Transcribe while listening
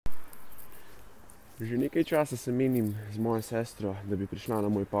Že nekaj časa se menim z mojo sestro, da bi prišla na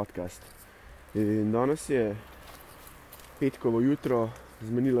moj podcast. In danes je petkovo jutro,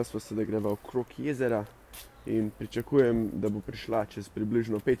 zmenila sva se, da greva okrog jezera in pričakujem, da bo prišla čez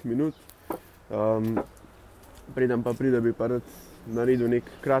približno 5 minut. Preden pa pride, bi pa rad naredil nek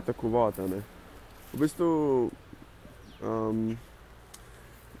kratek uvod. V bistvu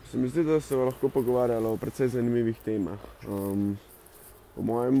se mi zdi, da se bo lahko pogovarjalo o precej zanimivih temah. Po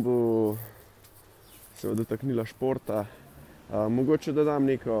mojem bo se bo dotaknila športa. Mogoče da dam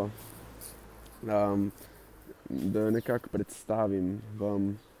neko, da nekako predstavim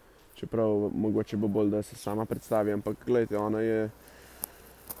vam, čeprav mogoče bo bolj, da se sama predstavi, ampak gledajte, ona je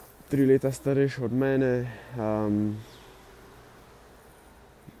 3 leta starejša od mene.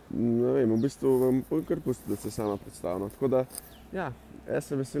 Ne vem, v bistvu vam kar pusti, da se sama predstavim. Tako da, ja, jaz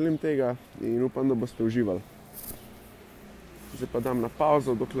se veselim tega in upam, da boste uživali. Zdaj pa dam na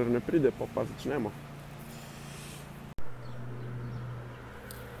pauzo, dokler ne pride, pa začnemo.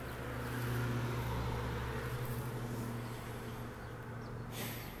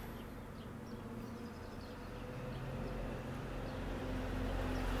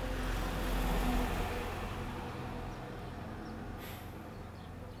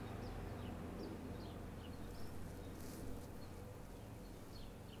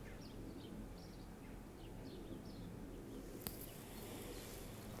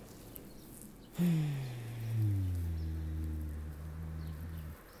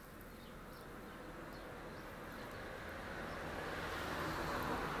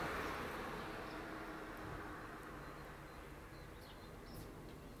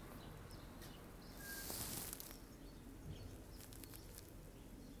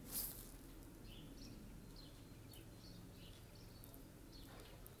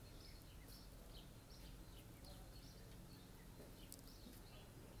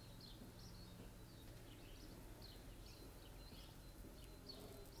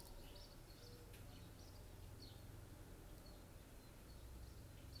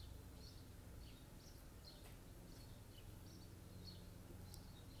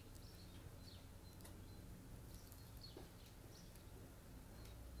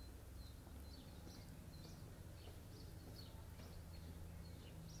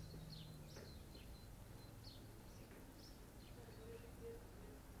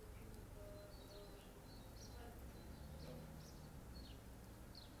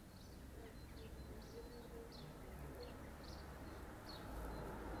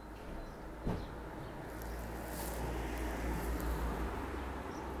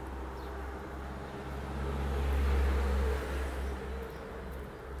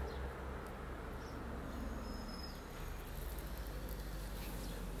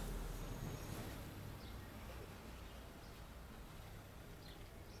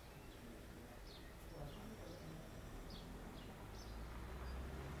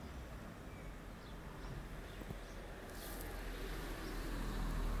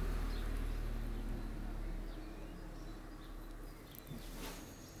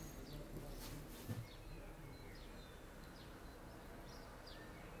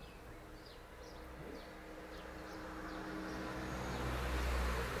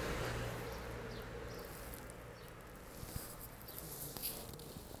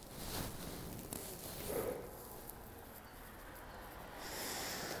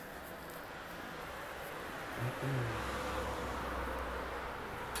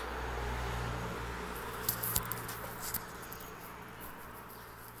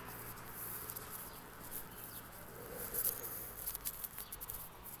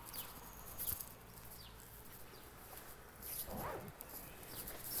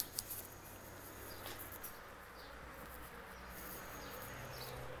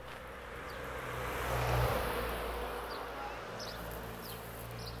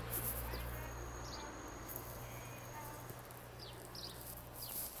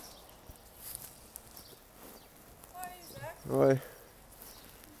 Oj,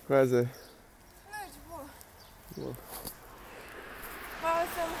 kaj je zdaj? Nič bo.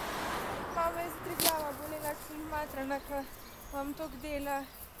 Malo me je zdaj glava bolela, ko sem matrana, ko imam toliko dela.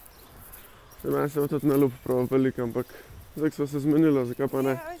 Meni se bo tudi na lup prav veliko, ampak zdaj smo se zmenili, zakaj pa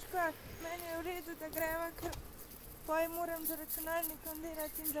ne? Ja, veš kaj, meni je v redu, da greva, ker poj moram za računalnikom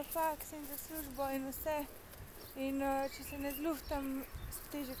delati in za faks in za službo in vse. In če se ne zluftam, se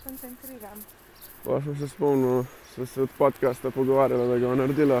teže koncentriram. Pa sem se spomnil, sva se od podcasta pogovarjala, da ga je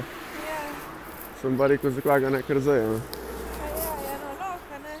naredila. Ja. Sem pa rekel, zakaj ga ne kar zdaj, ne? Ja, no,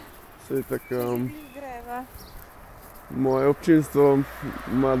 lahko, ne? Saj tako, greva. moje občinstvo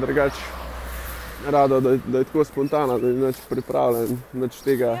ima drugače rado, da je tako spontano, da je nič pripravljen, nič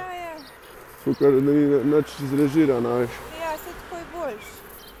tega. Ja. Tukaj, da ni nič zrežirano, veš. Ja, se tako je boljš.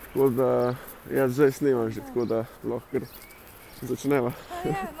 Tako da, jaz zdaj snemam že, tako da lahko kar začneva.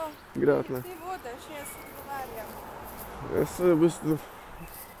 Ja, no, Greva tle. ti vodiš, jaz se odgovarjam. Jaz se v bistvu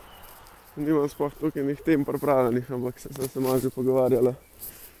nimam sploh toliko enih tem pripravljenih, ampak sem se malo že pogovarjala.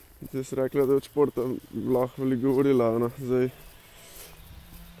 Ti si rekla, da od športa lahko veliko govorila, no, zdaj.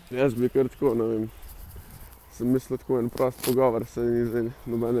 Jaz bi kar tako, ne vem, sem mislil tako en prost pogovor, se ni zdaj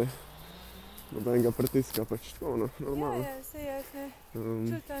nobenega pritiska, pač tako, no, normalno. Ja, se jaz ne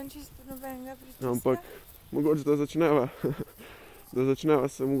čutim čisto nobenega pritiska. Ampak mogoče, da začneva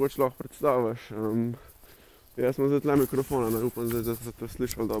se mogoče lahko predstaviš. Jaz sem zdaj tle mikrofona, ne upam zdaj, da se te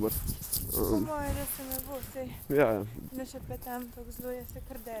slišal dobro. Po moje, da se me bo, sej Ja, ne še petam tako zelo, jaz se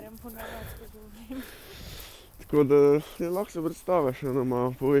kar derem ponavljati, ko govorim. tako da lahko se predstaviš, no,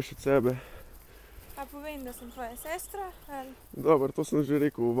 malo poveš od sebe. A povem, da sem tvoja sestra, ali? Dobro, to sem že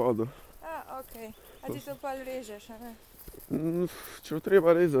rekel v vodu. Okej. A ti to pol režeš, a ne? Če bo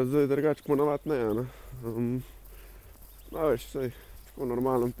treba rezati, zdaj drugače ponavadi ne, ne. No, veš, saj, tako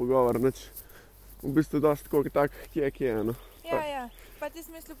normalen pogovor, nič. V bistvu dosti tako tak, kje je, no. Ja. Pa ti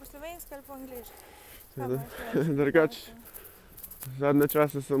si mislil po slovensko ali po angleško? Drugače, zadnje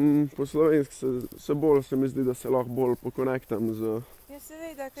čase sem po slovenski, se mi zdi, da se lahko bolj pokonektam z Ja,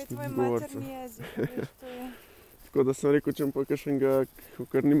 seveda, kaj je tvoj govorcem. materni jezik, veš, to je. Tako da sem rekel, če pa kakšnega,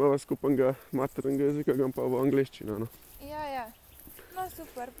 ker nimava skupnega maternega jezika, ga pa v angleščino, no. Ja. No,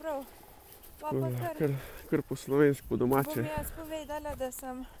 super, prav. Pa Ja, kar kar po slovenski, po domače. bom jaz povedala, da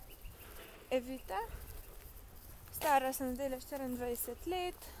sem Evita. Stara sem zdaj 24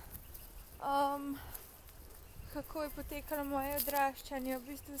 let. Kako je potekalo moje odraščanje? V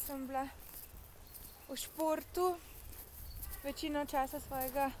bistvu sem bila v športu večino časa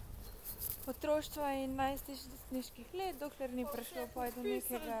svojega otroštva in najstniških let, dokler ni prišlo do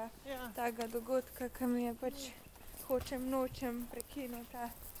nekega takega dogodka, ki mi je pač hočem nočem prekinuti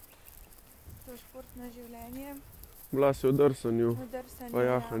to športno življenje. Bila si v drsanju, V drsanju, pa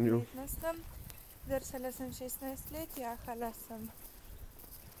jahanju. umetnostnem. Drsala sem 16 let, jahala sem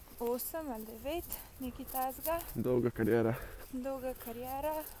 8 ali 9, nekaj takega. dolga kariera. Dolga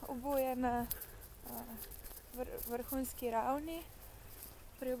kariera, oboje na vrhunski ravni.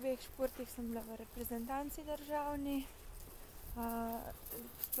 Pri obeh športih sem bila v reprezentanci državni.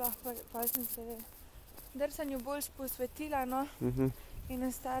 Sploh pa sem se drsanju bolj posvetila, no, in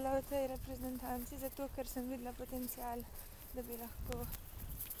ostala v tej reprezentanci, zato ker sem videla potencial, da bi lahko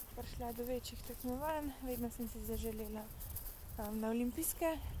prišla do večjih tekmovanj. Vedno sem si zaželela na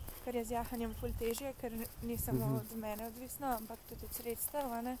olimpijske, kar je z jahanjem ful težje, ker ni samo od mene odvisno, ampak tudi od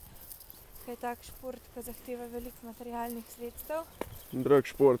sredstev, a ne. Ker je tak šport, ki zahteva veliko materialnih sredstev. Drag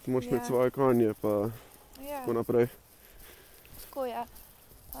šport, moraš imeti svoje konje, pa tako naprej. Tako, ja.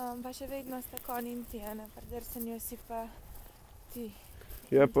 Pa še vedno sta konji in ti, a ne, pri drsanju si pa ti.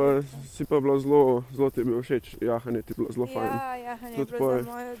 Je pa, si pa bila zelo ti je bil všeč, jahanje ti je bilo zelo fajn. Ja, jahanje je Tudi bilo pa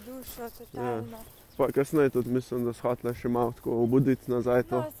za mojo dušo totalno. Pa kasneje tudi mislim, da si hotela še malo tako obuditi nazaj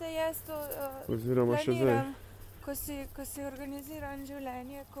to. No, saj jaz to Oziroma še zdaj. planiram, ko si organiziram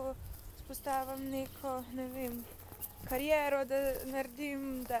življenje, ko spostavim neko, ne vem, kariero, da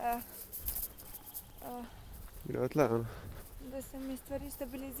naredim, da Greva tle, no. da se mi stvari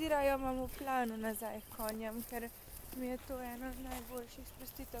stabilizirajo, imam v planu nazaj k konjem, ker mi je to ena od najboljših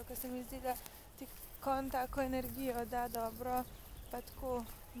sprostitev, ker se mi zdi, da ti konj tako energijo da dobro, pa tako,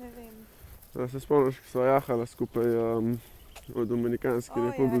 ne vem. Ja, se spomniš, ko sva jahala skupaj v Dominikanski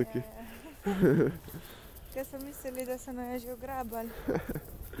republiki. Ja. Ker so mislili, da so nas že ugrabili.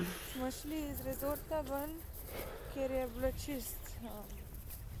 Smo šli iz rezorta ven, kjer je bilo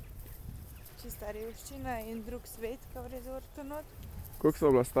čista revščina in drug svet, kot v rezortu not. Koliko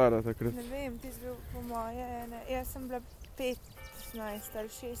sva bila stara takrat? Ne vem, ti si bil po moje, jaz sem bila 15 ali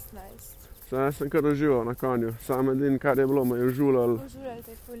 16. Jaz sem kar užival na konju, samo edin, kar je bilo, me je užulal. Užulal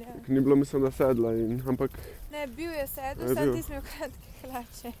te ful, ja. Ni bilo, mislim, da sedla, ampak... Ne, bil je sedel, sam ti si imel kratke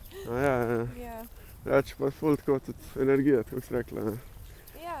hlače. Ja. Ja, če pa ful tako tudi energija, tako si rekla, ne.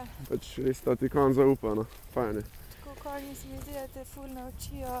 Ja. Pač res ta ti konj zaupa, no, fajn je. Tako konji se mi zdi, da te ful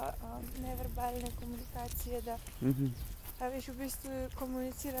naučijo neverbalne komunikacije, da a veš, v bistvu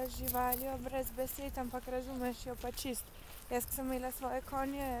komuniciraš z živaljo brez besed, ampak razumeš jo pa čist. Jaz, ko sem imela svoje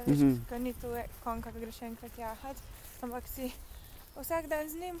konje, veš, ko ni to konjka, ki greš enkrat jahat, ampak si vsak dan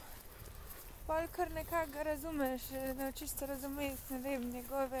z njim, pol kar nekako razumeš, naučiš se razumeti, ne vem,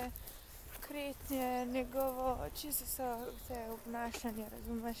 njegove kretnje, njegovo čisto vse obnašanje,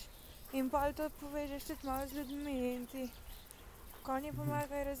 razumeš. In pol to povežeš tudi malo z ljudmi in ti konji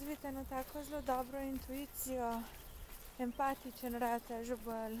pomagajo razviti eno tako zelo dobro intuicijo. empatičen rataš,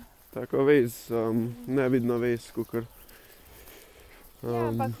 bolj. Tako vez, nevidno vez, kakor. Ja,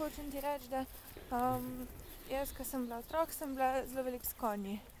 ampak hočem ti reči, da jaz, ko sem bila otrok, sem bila zelo veliko s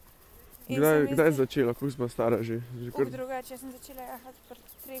konji. Kdaj je začela, koliko smo stara že? Drugače, sem začela jahati pri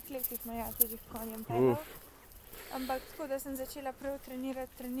 3 letih, majati že konjem peljal. Ampak tako, da sem začela prav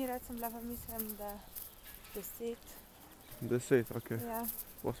trenirati sem bila pa mislim, da 10. 10, ok. Ja.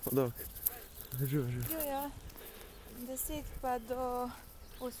 Vas pa dolg. Živa. Ja. 10 pa do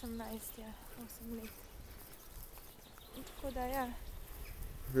 18, ja. 8 let. Tako da, ja.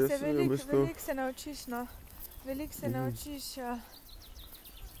 Veliko se naučiš, no. Veliko se naučiš,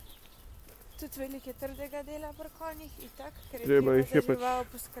 tudi veliko je trdega dela pri konjih, itak, ker je treba za živalo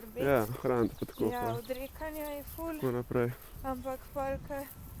poskrbeti. Ja, hraniti pa tako. Ja, odrekanja je ful. Tako naprej. Ampak pol,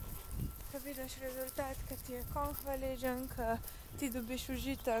 ko vidiš rezultat, ko ti je konj hvaležen, ko ti dobiš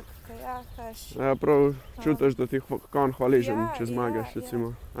užitek, ko jahaš. Ja, prav čutiš, da ti je konj hvaležen, če zmagaš,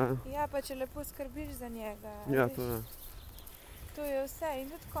 recimo. Ja, pa če lepo skrbiš za njega. Ja, to je. To je vse in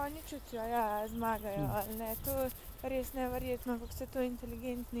tudi konji čutijo, ja, zmagajo ali ne. To je res neverjetno, kako so to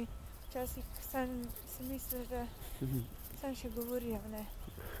inteligentni. Včasih si misliš, da sam še govorijo, ne.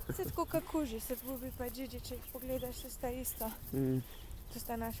 Vse tako kot kuži, se Bubi pa Džidži, če jih pogledaš, se sta isto. To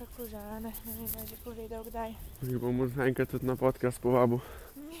sta naša kuža, a ne vem, da že povedal kdaj. Jih bomo enkrat tudi na podcast povabil.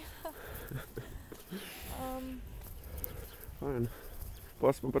 Fajn. Pa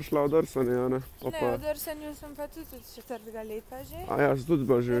smo prišla v drsanje, a ne? Ne, v drsanju sem pa tudi od 4. leta že. A ja, tudi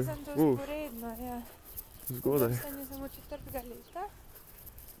bila že. Jaz sem to sporedno, ja. Zgodaj. V drsanju sem od 4. leta.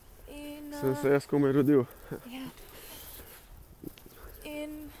 Sem se jaz komaj rodil. Ja.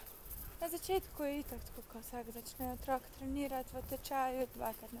 In na začetku je itak tako, ko vsak začne otrok trenirati v tečaju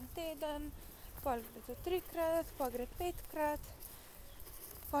 2-krat na teden, pol gre to 3-krat, pol gre 5-krat.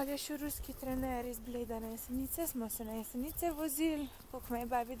 Pol je šel ruski trener iz Bleda na Jesenice, smo se na Jesenice vozili, koliko me je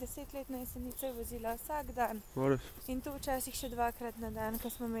babi 10 let na Jesenice vozila vsak dan. In to včasih še 2-krat na dan, ko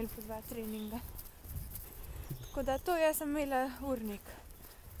smo imeli po 2 treninga. Tako da to jaz sem imela urnik.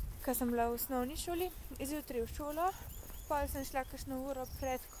 Ko sem bila v osnovni šoli, zjutraj v šolo, pol sem šla kakšno uro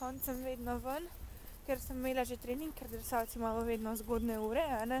pred koncem vedno ven, ker sem imela že trening, ker drsalci imajo vedno zgodne ure,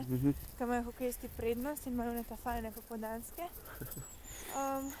 a ne? Ko imajo hokejisti prednost in imajo neka fajne popoldanske.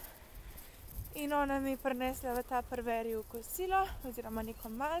 In ona mi je prinesla v ta prveri v kosilo, oziroma neko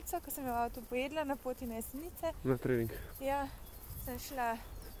malco, ko sem jo v avtu pojedla na poti na Jesenice. Na trening. Ja, sem šla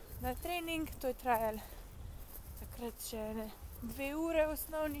na trening, to je trajalo takrat še 2 ure v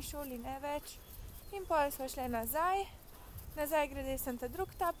osnovni šoli, ne več. In potem sva šla nazaj. Nazaj grede sem ta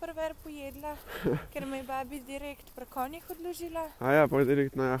drug taperver pojedla, ker me je babi direkt pri konjih odložila. A ja, pa je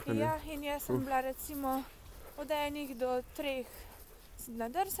direkt na jahanje. Ja, in jaz sem bila recimo od 1 do 3 na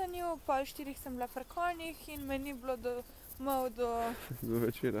drsanju, pol 4 sem bila pri konjih in me ni bilo do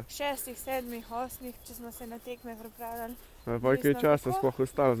večera. 6, 7, 8, če smo se na tekme pripravljali. Pa je kaj časa sploh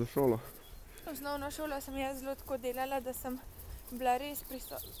ostalo za šolo? Osnovno šolo sem jaz zelo tako delala, da sem bila res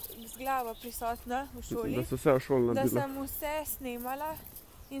z glavo prisotna v šoli. Da so vse v šoli naredila. Da sem vse snemala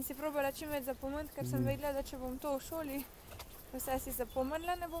in si probala čim več zapomniti, ker sem vedela, da če bom to v šoli vse si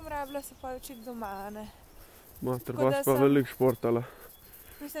zapomnila, ne bom rabila se pa učiti doma, ne. Mater, vas pa veliko športala.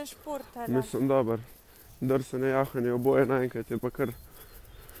 Mislim športala. Mislim, dober. Drsanje, jahanje, oboje naenkrat je pa kar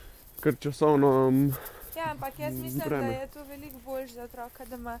časovno Ja, ampak jaz mislim, da je to veliko boljše za otroka,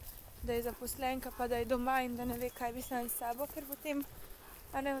 da je zaposlenka, pa da je doma in da ne ve, kaj bi snal s sabo, ker potem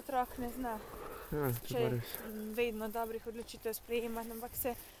otrok ne zna. Ja, če vedno dobrih odločitev sprejemati, ampak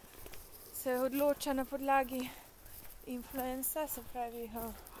se odloča na podlagi influensa, se pravi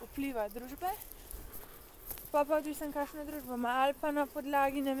vpliva družbe. Pa odvisno, kakšna družba ima, ali pa na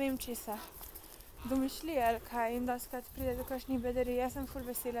podlagi ne vem česa, domišljije ali kaj in dostikrat pride do kakšnih bedarij. Jaz sem ful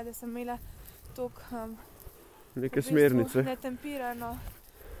vesela, da sem imela toliko neke smernice. Netempirano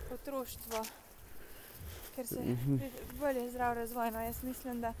otroštvo, ker se bolj je zdrav razvoj, no jaz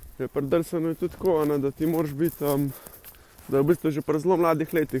mislim, da... Ja, pri drsanju je tudi tako, da ti moraš biti, da v bistvu že pri zelo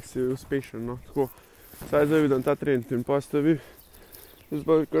mladih letih si uspešen, no, tako. Saj zdaj vidim ta trend in pa ste vi,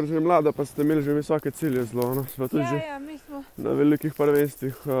 kar že mlada, pa ste imeli že visoke cilje zelo, no, sva tudi že na velikih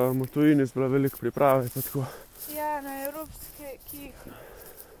prvenstvih v tujini bila veliko priprave, pa tako. Ja, na evropskih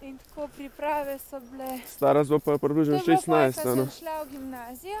in tako priprave so bile... Stara zva pa je približno 16, To je bilo ko sem šla v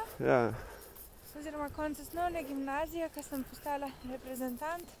gimnazijo, ja. Oziroma konec osnovne gimnazije, ko sem postala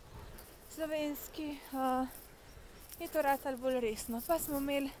reprezentant slovenski, je to ratalo bolj resno. Pa smo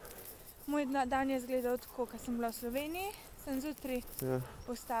imeli, moj dan je izgledal tako, ko sem bila v Sloveniji, sem zjutraj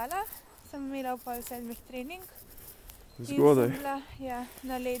postala, sem imela v 6:30 trening. Zgodaj. In sem bila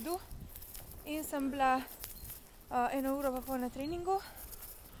na ledu in sem bila 1,5 ure na treningu.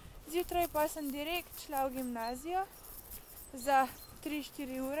 Zjutraj pa sem direkt šla v gimnazijo za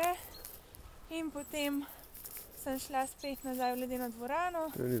 3-4 ure in potem sem šla spet nazaj v ledeno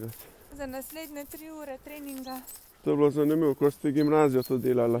dvorano za naslednje 3 ure treninga. To je bilo zanimivo, ko ste gimnazijo to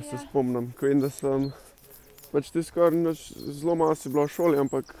delala, se spomnim. Ko vem, da sem, pač ti skoraj zelo malo si bila v šoli,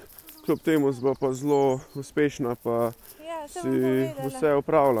 ampak kljub temu si bila pa zelo uspešna, pa si vse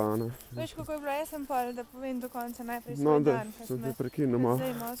opravila. Ne? Veš, kako je bilo, jaz sem pol, da povem do konca najprej No, svoj da, dan, sem te prekinil malo.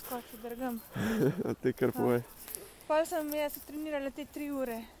 zdaj malo skoči drgam. A te kar povej. Pol sem jaz trenirala te 3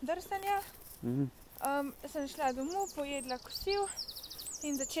 ure drsanja, sem šla domov, pojedla kosil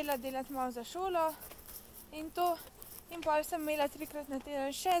in začela delati malo za šolo in to. In pol sem imela 3-krat na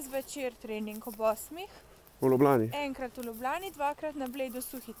teden še zvečer trening ob 8. V Ljubljani. Enkrat v Ljubljani, 2-krat na Bledu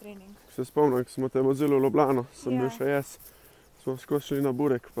suhi trening. Se spomnim, ko smo te vozili v Ljubljano, sem bil še jaz. Smo skozi šli na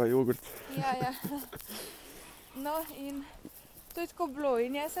burek pa jogurt. Ja. No in to je tako bilo.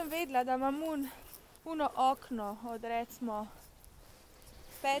 In jaz sem vedela, da imam uno okno od recimo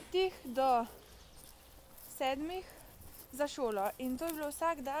 5 do 7 za šolo. In to je bilo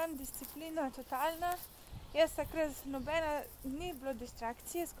vsak dan, disciplina totalna. Jaz takrat nobena ni bilo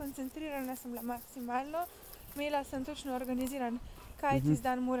distrakcije, skoncentrirana sem bila maksimalno. Imela sem točno organiziran, kaj tisti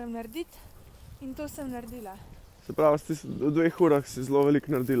dan moram narediti in to sem naredila. Se pravi, v 2 urah si zelo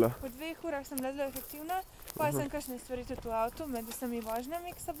veliko naredila. V 2 urah sem bila zelo efektivna, pa sem kakšne stvari tudi v avtu, med vsemi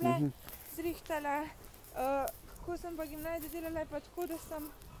vožnjami, ki so bile, zrihtala. Kako sem pa gimnazijo delala, pa tako, da sem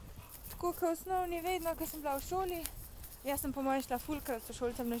tako kot osnovni vedno, ko sem bila v šoli. Jaz sem po mojem šla fulkrat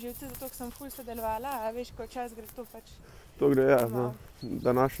sošolcem na živce, zato ker sem ful sodelovala, a veš, ko čas gre to pač. To gre, ja, no.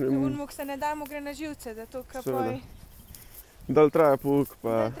 Današnjem... Unmuk se ne da, mu gre na živce, zato ker poj... Dal traja pouk, pa...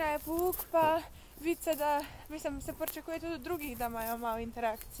 Dal traja pouk, pa vidi se, da, mislim, se pričakuje tudi od drugih, da imajo malo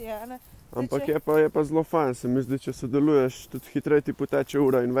interakcije, ne. Ampak je pa zelo fajn, se mi zdi, če sodeluješ, tudi hitreje ti poteče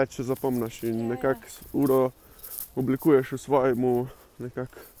ura in več se zapomniš in nekako uro oblikuješ v svojemu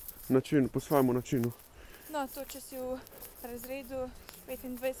nekak načinu, po svojemu načinu. No, to, če si v razredu s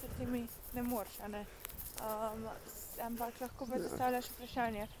 25 ne moreš, a ne. Ampak lahko pa zastavljaš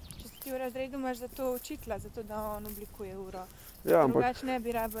vprašanje. Če si ti v razredu, imaš za to učitla, zato da on oblikuje uro. Ja, ampak... Drugač ne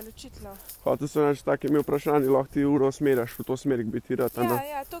bi rabili učitlov. Hotel sem reči, takimi vprašanji lahko ti uro usmerjaš v to smer, ki bi ti rad, a ne?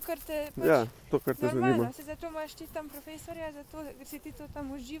 Ja, to, kar te pač... Ja, to, kar te zanima. Normalno, se zato imaš ti tam profesorja, zato ker si ti to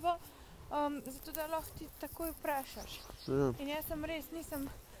tam uživo, zato da lahko ti takoj vprašaš. Ja. In jaz sem res, nisem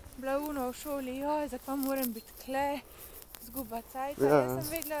bila v šoli, zakaj moram biti kle, zguba cajta. Jaz sem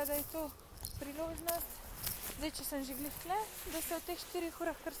vedela, da je to priložnost. Zdaj, če sem že glih kle, da se v teh 4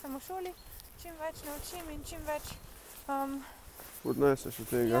 urah, kar sem v šoli, čim več naučim in čim več odneseš od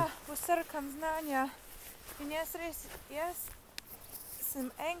tega. Ja, posrkam znanja. In jaz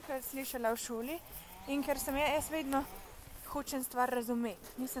sem enkrat slišala v šoli in ker sem jaz vedno hočem stvar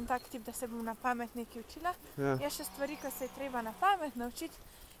razumeti. Nisem tak tip, da se bom na pamet nekaj učila. Ja. Jaz še stvari, ki se je treba na pamet naučiti,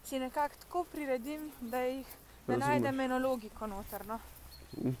 si nekako tako priredim, da najdem eno logiko noter, no.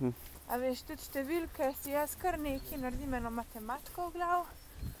 A veš, tudi številke si jaz kar nekaj naredim eno matematiko v glav.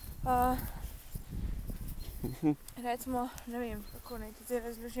 Recimo, ne vem, kako naj ti zdaj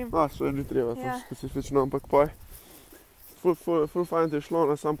razložim. Saj ni treba to specifično, ampak poj. Ful fajn ti je šlo,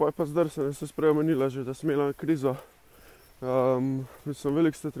 sam poj pa zdrsanje se spremenila že, da sem imela krizo. Mislim,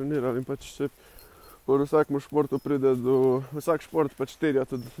 veliko ste trenirali in pač se po vsakem športu pride do... Vsak šport pač terja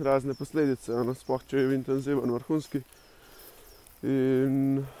tudi razne posledice, sploh če je intenziven, vrhunski.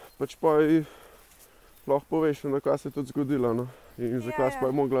 In pač poj lahko poveš, na kaj se je tudi zgodilo, no. In zakaj si pa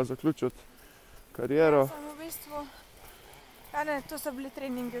je mogla zaključiti kariero. Ja, sem v bistvu... to so bili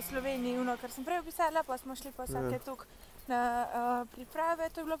treningi v Sloveniji, kar sem prej opisala, pa smo šli pa vsake tok na priprave,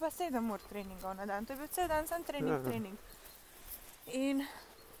 to je bilo pa 7 ur treningov na dan. To je bil cel dan sam trening. In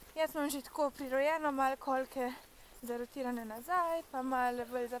jaz imam že tako prirojeno malo kolke zarotirane nazaj, pa malo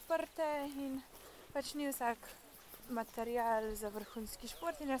bolj zaprte in pač ni vsak material za vrhunski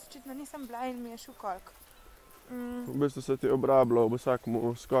šport in jaz očitno nisem bila in mi je šel kolk. V bistvu se ti je obrabljal v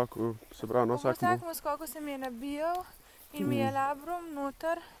vsakem skoku, se pravi na vsakem... V vsakem skoku se mi je nabijal in mi je labrum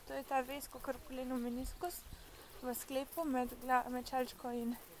noter, to je ta vez, kakor kolenov meniskus, v sklepu med čelčko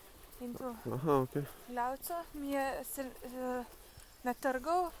in to glavco, mi je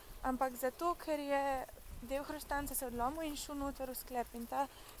natrgal, ampak zato, ker je del hrustanca se odlomil in šel noter v sklep in ta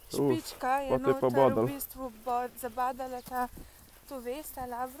špička je noter v bistvu zabadala to vez, ta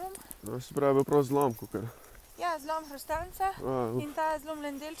labrum. Se pravi, prav zlom, kakor? Ja, zlom hrustanca in ta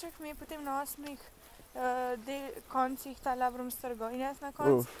zlomljen delček mi je potem na 8 koncih ta labrum strgal. In jaz na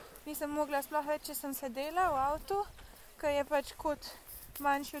koncu nisem mogla sploh več, če sem sedela v avtu, ker je pač kot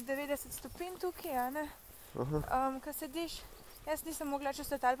manjši od 90 stopinj tukaj, a ne. Ko sediš, jaz nisem mogla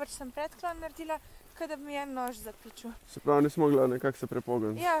čustiti, ali pač sem predklon naredila, kot da bi mi en nož zapičil. Se pravi, nisi mogla nekako se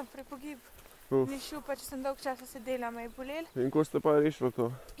prepogniti? Ja, prepogib. Ni šel, pa če sem dolg časa sedela, me je bolel. In ko ste pa rešili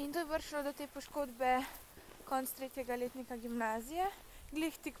to? In to je prišlo do te poškodbe konc 3. letnika gimnazije.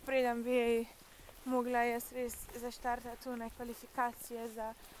 Glih tik preden bi mogla jaz res zaštartati one kvalifikacije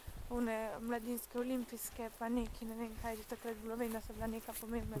za one mladinske olimpijske, pa neki, ne vem kaj že takrat bilo, vem, da so bila neka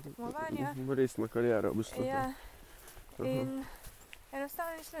pomembna tekmovanja. Resna kariera, v bistvu. Ja. In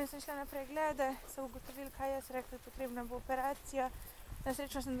enostavno nišlo in sem šla na preglede, so ugotovili, kaj jaz rekla, potrebna bo operacija. Na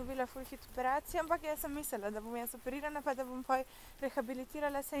srečo sem dobila full hit operacijo, ampak jaz sem mislila, da bom jaz operirana, pa da bom poj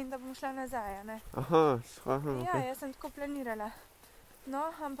rehabilitirala se in da bom šla nazaj, ne. Aha, Ja, jaz sem tako planirala.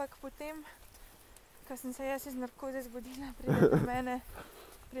 No, ampak potem, ko sem se jaz iz narkoze zbudila,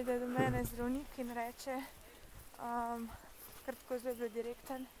 pride do mene zdravnik in reče, kar tako zelo bil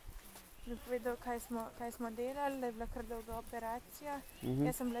direkten, mi povedal, kaj smo delali, da je bila kar dolga operacija.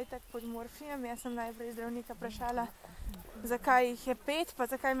 Jaz sem bila itak pod morfijem, jaz sem najprej zdravnika vprašala, zakaj jih je 5, pa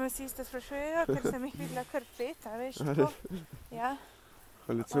zakaj me vsi isto sprašujejo, ker sem jih videla kar 5, a veš, tako. Ja.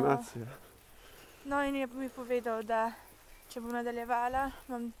 Halucinacija. No in je mi povedal, da če bom nadaljevala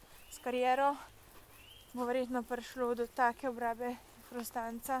s kariero, bo verjetno prišlo do take obrabe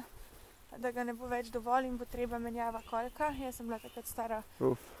hrustanca, da ga ne bo več dovolj in bo treba menjava kolka. Jaz sem bila takrat stara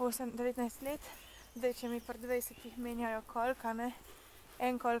 19 let, zdaj če mi pri 20 menjajo kolka, ne,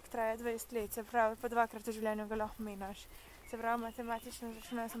 en kolk traja 20 let, se pravi, pa 2-krat v življenju ga lahko menjaš. Se pravi, matematično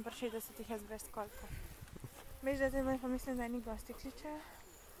začela sem pri 60 jaz brez kolka. Veš, da zdaj pa mislim, da eni gosti kličejo?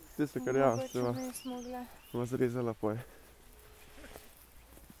 Ti se kar ja, Mogoče me je smogla. Sva zrezala poj.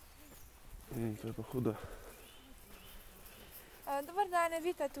 To je pa hudo. Dobar dan,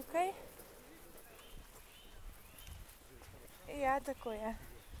 Evita tukaj? Ja, tako je.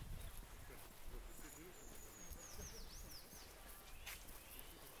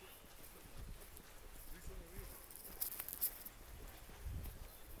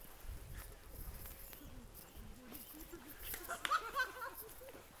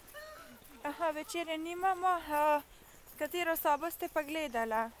 Aha, večerje nimamo. Katero sobo ste pa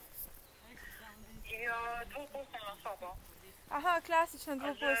gledala? Dvoposteljno sobo. Aha, klasično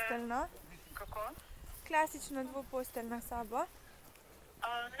dvoposteljno. Kako? Klasično dvoposteljna soba.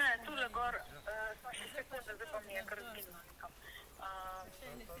 Ne, tule gor, smo še sekunde, zdaj pa mi je kar zginilo nekam.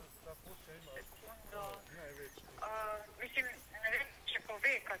 Sekundo. Mislim, ne vem, če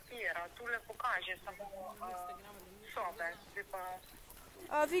pove katera, tule pokaže samo sobe, zdaj pa...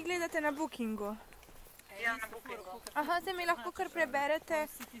 Vi gledate na Bookingu? Ja, na Bookingu. Aha, zdaj mi lahko kar preberete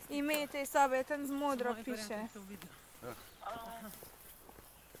ime te sobe, tam z modro piše.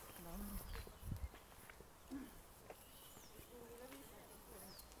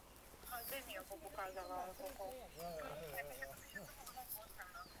 Zdaj mi jo bo pokazala, kako.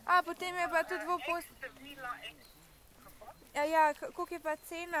 Potem je pa tudi dvoposteljna. Ja, koliko je pa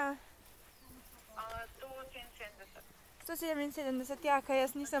cena? 177, ja, kaj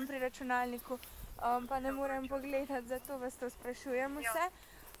jaz nisem pri računalniku, pa ne morem pogledati, zato vas to sprašujem vse.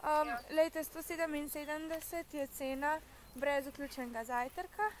 Lejte, 177 je cena brez vključenega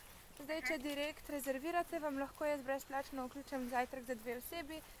zajtrka. Zdaj, če direkt rezervirate, vam lahko jaz brezplačno vključim zajtrk za 2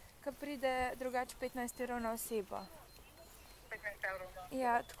 osebi, ki pride drugače 15 € na osebo. 15 €.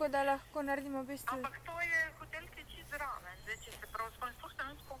 Ja, tako da lahko naredimo v bistvu... Ampak to je hotel, ki je čisto zraven. Zdaj, če se prav spomnim, sploh se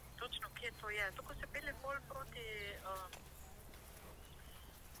ne spomnim točno, kje to je. Tako se pelje bolj proti...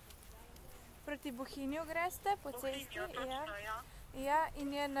 Proti Bohinju greste, po cesti. Bohinju, točno, ja. Ja,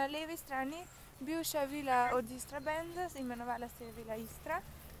 in je na levi strani bivša vila od Istra benda, imenovala se je vila Istra.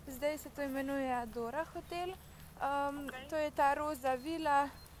 Zdaj se to imenuje Adora hotel. To je ta roza vila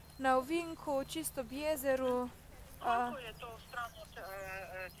na ovinku, čisto ob jezeru. Koliko je to stran od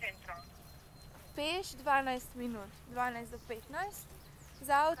centra? Peš 12 minut, 12 do 15. Z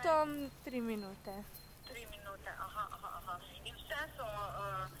avtom 3 minute. 3 minute, aha. In vse so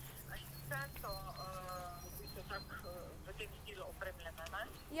tako v tem stilu opremljene, ne?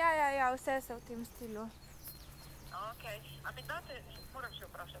 Ja, vse so v tem stilu. Okej. A mi date, moram še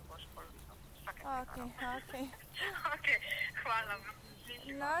vprašati boš pol vsake Okej. Okej, hvala.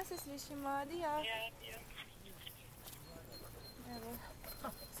 No, se slišimo, adijo. Ja. Evo,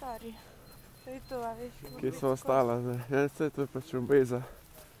 sorry. To je to, a veš. Kje so ostala zdaj? Ja, vse to je pač obveza.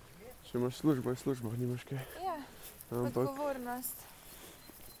 Če imaš službo, je služba, nimaš kaj. Ja, odgovornost.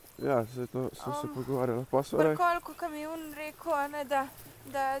 Ja, zdaj to smo se pogovarjali. Pa so rekli... Koliko, ko mi je rekel,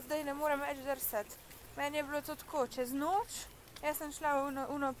 da zdaj ne morem več drsati. Meni je bilo to tako, čez noč, jaz sem šla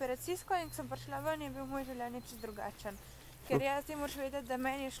v operacijsko in ko sem prišla ven, je bil moj življenje čisto drugačen. Ker jaz ti moraš vedeti, da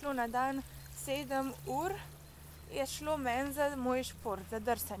meni je šlo na dan 7 ur je šlo meni za moj šport, za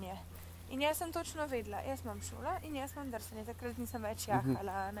drsanje. In jaz sem točno vedela, jaz imam šolo in jaz imam drsanje. Takrat nisem več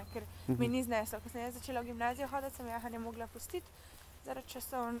jahala, ker mi ni zneslo. Ko sem jaz začela v gimnazijo hoditi, sem jahanje mogla pustiti, zaradi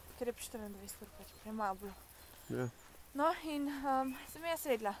časov, ker je 24 ur pač premalo bilo. Ja. No, in sem jaz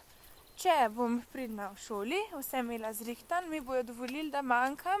vedela, če bom pridna v šoli, vse imela zrihtan, mi bojo dovolili, da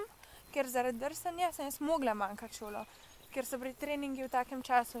manjkam, ker zaradi drsanja sem jaz mogla manjkati šolo, ker so bili treningi v takem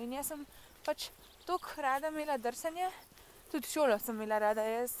času. In jaz sem pač toliko rada imela drsanje, tudi šolo sem imela rada,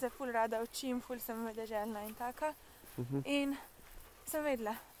 jaz se ful rada učim, ful sem vedeželjna in taka. In sem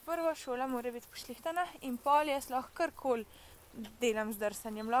vedela, prvo šola mora biti pošlihtana in pol jaz lahko karkoli delam z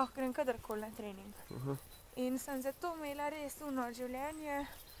drsanjem, lahko grem kadarkoli na trening. In sem zato imela res življenje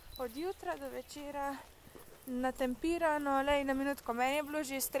od jutra do večera natempirano, na minutko. Meni je bilo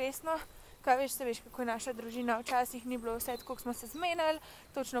že stresno, kaj veš, se veš, kako je naša družina, včasih ni bilo vse tako, smo se zmenili,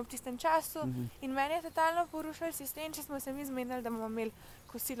 točno ob tistem času. In meni je totalno porušil sistem, če smo se mi zmenili, da bomo imeli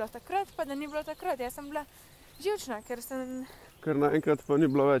kosilo takrat, pa da ni bilo takrat. Jaz sem bila živčna, ker sem... Ker naenkrat pa ni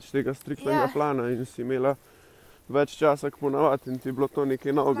bilo več tega striktnega plana in si imela več časa ponavadi in ti je bilo to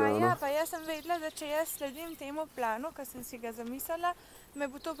nekaj novega. Ja, pa jaz sem vedela, da če jaz sledim temu planu, ki sem si ga zamislila, me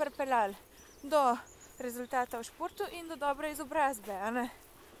bo to pripeljalo do rezultata v športu in do dobre izobrazbe, a ne?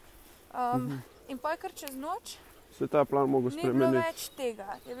 In pol kar čez noč se ta plan mogel ni spremeniti. bilo več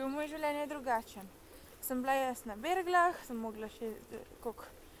tega, je bil moj življenje drugačen. Sem bila jaz na berglah, sem mogla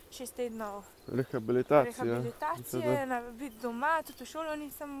 6 tednov Rehabilitacije, biti doma, tudi v šolo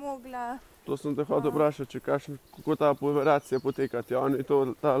nisem mogla. To sem te hotel vprašati, kako ta operacija poteka. Oni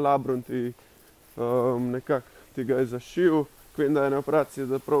to, ta labrum ti nekako ti ga je zašil, ko vem, da je na operaciji,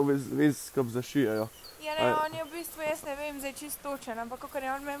 da prav vez skup zašijajo. Ja, ne, on je v bistvu, jaz ne vem, zdaj čisto točen, ampak kakor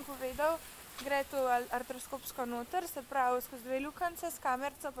je on meni povedal, gre to artroskopsko noter, se pravi skozi 2 lukance, s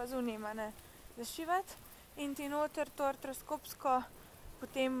kamerco pa zunima, ne, zašivati. In ti noter to artroskopsko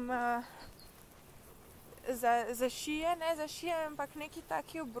potem zašije, ne zašije, ampak neki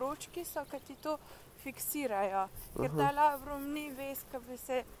taki obročki so, ki ti to fiksirajo. Ker ta labrum ni vez, ki bi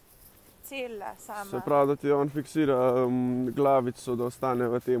se celila sama. Se pravi, da ti on fiksira glavico, da ostane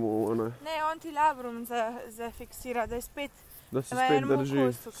v temu, ne? Ne, on ti labrum zafiksira, da je spet da se spet drži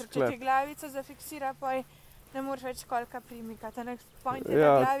kostu, ker če ti glavico zafiksira, pa ne moreš več kolika primikati. Point je,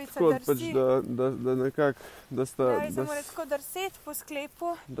 ja, da glavica tako drsi. pač, da nekako, da sta... Glavica mora tako drseti po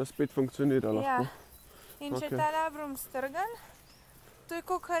sklepu. Da spet funkcionira lahko. Ja. In če ta labrum strgan, to je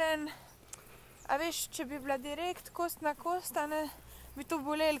kakor en, a veš, če bi bila direkt kost na kost, bi to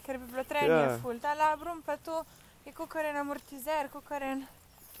bolel, ker bi bilo trenje ful. Ta labrum pa to je kakor en amortizer, kakor en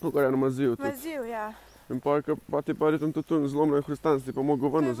maziv. Maziv, ja. In pa ti pa tam tudi zlomljen hrustanc, ti pa mogel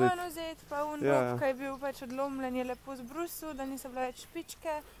ven vzeti. Ven vzeti, pa rob, ki je bil pač odlomljen, je lepo zbrusil, da niso bile več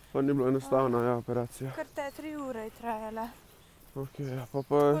špičke. Pa ni bilo enostavna, operacija. Kar 3 ure je trajala.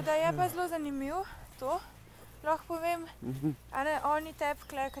 Tako da je pa zelo zanimiv to, lahko povem. Oni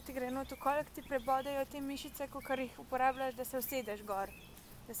tepkle, ki ti gre not v kolek, ti prebodajo te mišice, kakor jih uporabljaš, da se usedeš gor,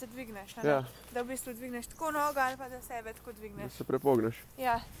 da se dvigneš. Da v bistvu dvigneš tako nogo ali pa da sebe tako dvigneš. Da se prepogneš.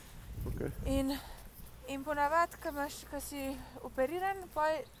 Ja. In ponavadi, ko si operiran,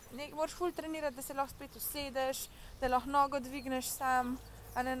 moraš ful trenirati, da se lahko spet usedeš, da lahko nogo dvigneš sam,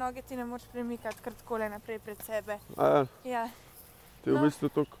 a ne noge ti ne moreš premikati kar takole naprej pred sebe. Ja. Ti v bistvu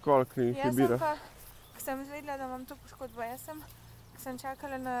to kolk ni hibira. Jaz sem pa, ko sem izvedela, da imam to poškodbo, ko sem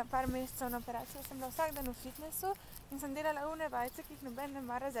čakala na par mesecev na operacijo, sem bila vsak dan v fitnessu in sem delala une vajce, ki jih noben ne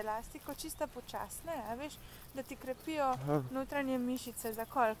mara z elastiko, čisto počasne, veš, da ti krepijo notranje mišice za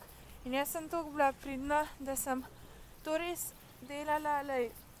kolk. In jaz sem toliko bila pridna, da sem to res delala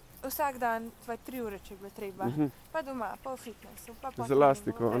vsak dan 2-3 ure, če je bilo treba. Pa doma, pa v fitnessu. Z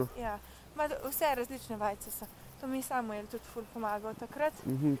elastiko, ano? Ja, vse različne vajce so. To mi samo je tudi ful pomagal takrat.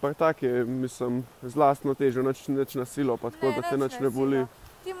 Pa tak je, mislim, z lastno težo, nič na silo, pa tako, da te nič ne boli.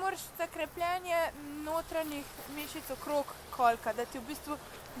 Ti moraš za krepljanje notranjih mišic okrog kolka, da ti v bistvu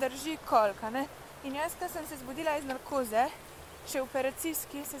drži kolka, ne. In jaz, ko sem se zbudila iz narkoze, še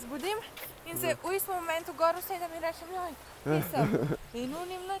operacijski, se zbudim in se v istem momentu gor usedem in rečem, joj, nisem. In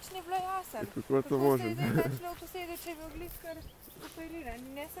unim nič ni bilo jasen. Kako to možem? Kako se je zdaj človek usedel, če je bil gliskar operiran.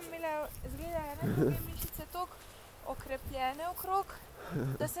 In jaz sem imela, zgleda, druge mišice toliko okrepljene okrog,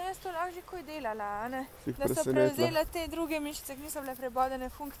 da sem jaz to lahko že kaj delala, ne? Da so prevzela te druge mišice, ki niso bile prebodene,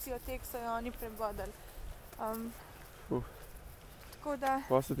 funkcijo teh so jo oni prebodali.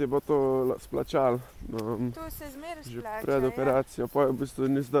 Pa se ti bo to splačalo. To se zmeraj splača, že pred operacijo, pa je v bistvu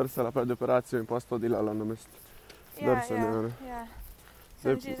ni zdrsala pred operacijo in pa si to delala namesto drsanja. Ja.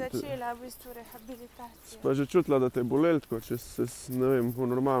 Sem že začela v bistvu rehabilitacijo. Si pa že čutila, da te je bolelo, tako če se, ne vem, v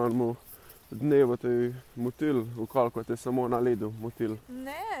normalnemu dnevu te motil, koliko te samo na ledu motil?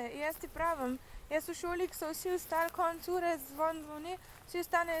 Ne, jaz ti pravim. Jaz v šoli, ko so vsi ostali konc ure, zvoni, vsi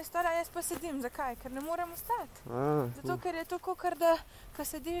ostanejo stola, jaz pa sedim. Zakaj? Ker ne morem ostati. Zato, ker je to kakor, da ko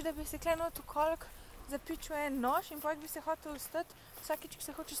sediš, da bi se kle not v kolk zapičil en nož in potem bi se hotel ostati. Vsakič, ko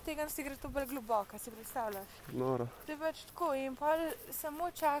se hočeš stegniti, si gre to bolj globoko, si predstavljaš. Noro. To je pač tako in potem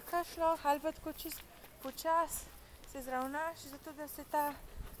samo čakaš lahko ali pa tako čist počas se zravnaš, zato da se ta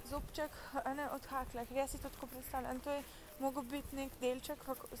zobček odhakla. Ker jaz si to tako predstavljam. To je mogel biti nek delček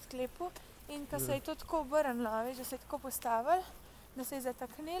v sklepu in ko se je to tako obrnilo, veš, da se je tako postavil, da se je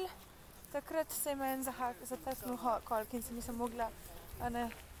zataknil, takrat se je meni zataknil kolk in se nisem mogla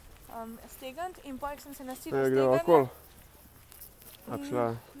stegniti in potem sem se na silo stegnila.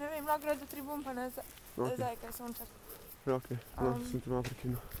 Ne vem, lahko gre do tribun pa nazaj, kaj sonček. Ja, okej. No, sem te malo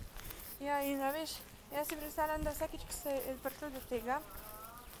prekinil. Ja, in veš, jaz si predstavljam, da vsakič, ko se je prišlo do tega,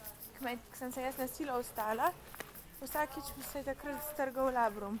 ko sem se jaz na silo ostala, vsakič se je takrat strgal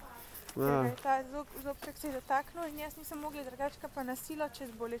labrum. Ker je ta zobček se je zataknil in jaz nisem mogla drugačka pa na silo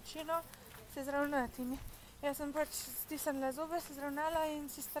čez bolečino se zravnati. In jaz sem pač stisnila zobe, se zravnala in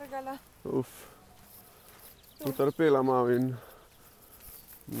si strgala. Utrpela malo in...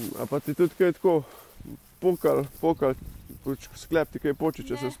 A pa ti tudi kaj tako pokal, sklep ti kaj poči,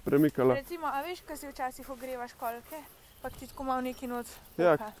 če se premikala? Recimo, a veš, ko si včasih ogrevaš kolke, pa ti tako malo neki not poka?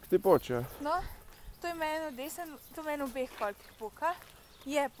 Ja, ti poče. No, to je meni v obeh kolkih poka.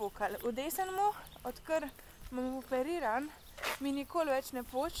 Je pokal. V desenmu, odkar imam operiran, mi nikoli več ne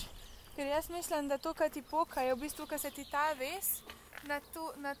poč, ker jaz mislim, da to, kar ti poka, je v bistvu, ko se ti ta ves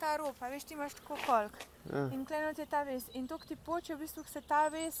na ta rob, a veš, ti imaš tako kolk. Ja. In klenot je ta ves. In to, ko ti poče, v bistvu, se ta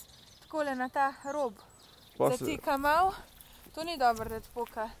ves takole na ta rob zatika mal, to ni dobro, da ti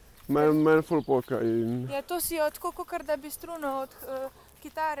poka. Meni ful poka in... Ja, to si tako, kakor da bi struno od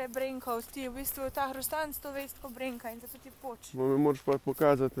kitare brenkal, ti v bistvu ta hrustanc to ves tako brenka in zato ti poč. Mi moraš pa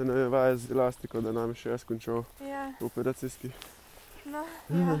pokazati ene vaje z elastiko, da nam še jaz končal v operacijski. No,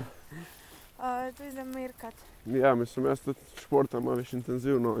 ja. To je za merkat. Ja, mislim, jaz tudi športam malo več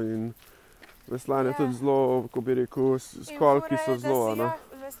intenzivno in veslanje tudi zelo, ko bi rekel, skolki so zelo, ne.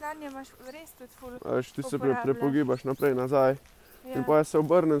 Veslanje imaš res tudi ful ti se prepogibaš naprej, nazaj. In potem se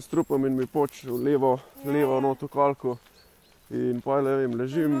obrnem s trupom in mi poč v levo not v kolku. In potem, ne vem,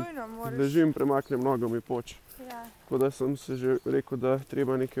 ležim, premaknem nogo, mi poč. Tako da sem se že rekel, da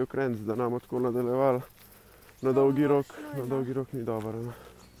treba nekaj ukreniti, da nam tako nadaljevali. Na dolgi rok ni dobro, ne.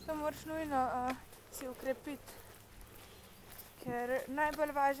 To moraš nujno si ukrepiti. Ker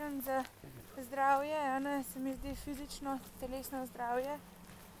najbolj važen za zdravje, se mi zdi fizično, telesno zdravje,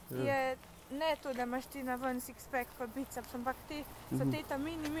 je ne to, da imaš ti na ven six-pack pa biceps, ampak so te ta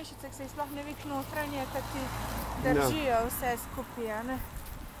mini mišice, ki se jih sploh ne vidi notranje, ki ti držijo vse skupaj, ne.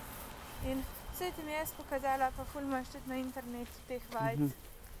 In vse ti mi jaz pokazala, pa ful imaš tudi na internetu teh vajc.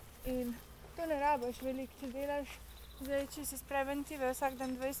 In to ne rabiš veliko, če delaš, zdaj, če si iz preventive vsak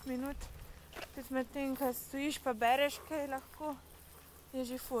dan 20 minut, tudi med tem, ko stojiš pa bereš, kaj lahko, je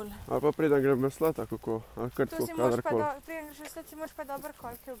že ful. Ali pa preden grem veslati, kako? Ali kar tako kadarkoli? Preden greš veslati, si moraš pa dobro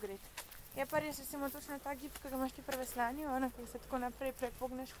kolke ogreti. Je pa res, recimo, točno ta gib, ki ga imaš ti pri veslanju, ko se tako naprej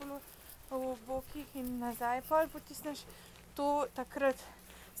prepogneš ful v bokih in nazaj, pol potisneš to takrat,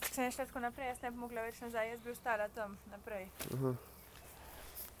 se ne šla tako naprej, jaz ne bi mogla več nazaj, jaz bi ostala tam naprej.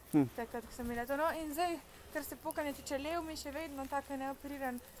 Takrat, ko sem imela to. No, in zdaj, ker se pokanje tiče lev, mi še vedno tako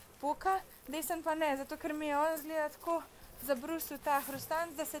neoperiran poka, desen pa ne, zato ker mi je on zgleda tako zabrusil ta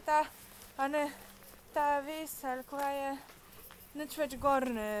hrustanc, da se ta ves, ali koja je, nič več gor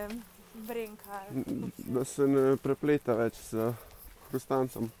ne brenka. Da se ne prepleta več z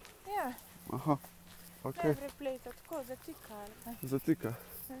hrustancem. Ja. Aha, okej. Ne prepleta, tako zatika. Zatika.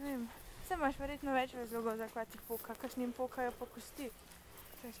 Ne vem, saj imaš verjetno več razlogov, zakaj ti poka, kakšnim pokajo po kosti.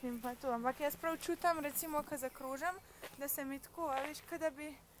 Kakšnim pa to, ampak jaz prav čutam, recimo, ko zakrožam, da se mi tako, a veš, kaj da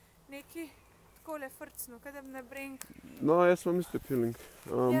bi neki takole frcnil, kaj da bi ne brenk. No, jaz imam isti feeling.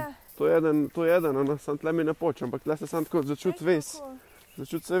 To je eden, sam tle mi ne poče, ampak tle se sam tako začuti ves.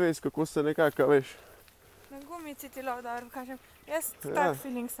 Začuti se ves, kako se nekako, veš. Na gumici ti lahko dobro kažem. Jaz tak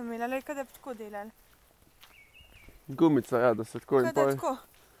feeling sem imela, kaj da bi tako delali. Gumica, ja, da se tako in kaj da tako.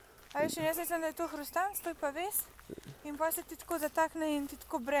 A veš, jaz mislim, da je to hrustanc, to je pa ves. In pa se ti tako zatakne in ti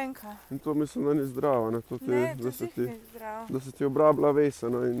tako brenka. In to mislim, da ni zdravo, ne? To ni zdravo. Da se ti obrabla vesa,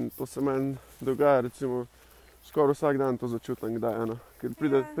 no? In to se meni dogaja, recimo, skoraj vsak dan to začutam, kdaj, ne? Ker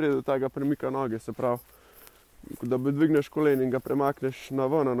pride do tega premika noge, se pravi, da bi dvigneš kolen in ga premakneš na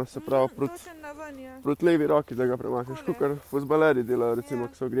ven, se pravi, proti levi roki, da ga premakneš, kakor fuzbaleri delajo, recimo,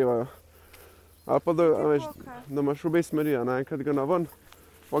 ki se ogrevajo. Ali pa, da imaš obe smeri, enkrat ga na ven,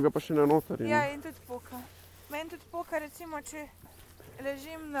 Pa ga pa še na noter. Ja, in tudi poka. Meni tudi poka, recimo, če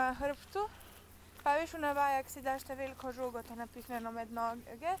ležim na hrbtu, pa veš v navajah si daš ta veliko žogo, to napihnjeno med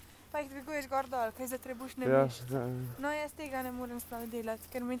noge, pa jih dviguješ gor dol, kaj za trebušne mišice. No, jaz tega ne morem sploh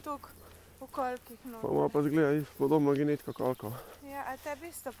delati, ker mi toliko v kolkih Pa ima pa zgleda podobno genetika kolko. Ja, a tebi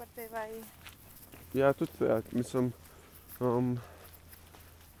isto pri tej vaji? Ja, tudi, ja, mislim,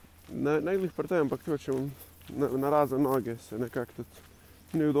 ne glih pri tem, ampak če imam narazen noge, se nekako tudi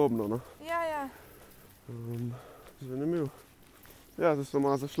ni udobno, no. Ja. Zanimiv. Ja, zdaj sem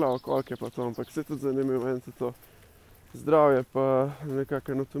malo zašla v kolke pa to, ampak vse tudi zanimivo, meni se to zdravje pa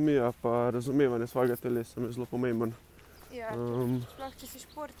nekako anatomija pa razumevanje svojega telesa mi je zelo pomemben. Ja, sploh če si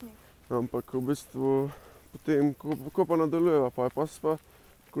športnik. Ampak v bistvu potem, ko pa nadaljujeva, pa sem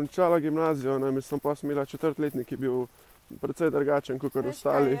končala gimnazijo, mislim, pa sem imela četrtletnik, ki je bil precej drugačen kakor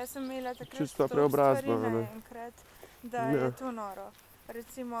ostali. Jaz sem imela takrat čista preobrazba, naenkrat, da je to noro.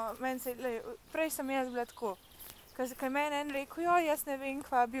 Recimo, prej sem jaz bila tako, ko je meni en rekel, jaz ne vem,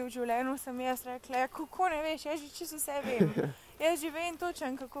 kva bi v življenju, sem jaz rekla, kako ne veš, jaz že čisto vse vem. Jaz že vem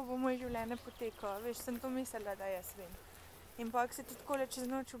točno, kako bo moj življenje potekalo, veš, sem to mislila, da jaz vem. In pa, ko se ti takole čez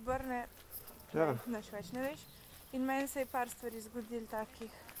noč obrne, nič več ne veš. In meni se je par stvari zgodilo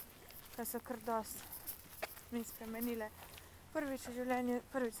takih, ki so kar dosti mi spremenile. Prvič v življenju,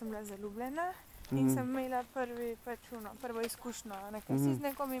 prvič sem bila zaljubljena in sem imela prvo izkušnjo, nekaj si z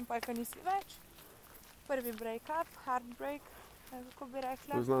nekom in pa, ko nisi več. Prvi break-up, heartbreak, kako bi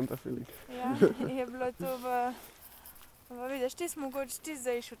rekla. Poznam ta feeling. Ja, je bilo to vidiš, ti si mogoče ti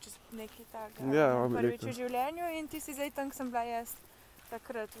zdaj šel čez nekaj takega, prvič v življenju in ti si zdaj tam, ko sem bila jaz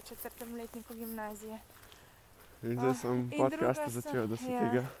takrat v 4. letniku gimnazije. In zdaj sem podcast začel, da se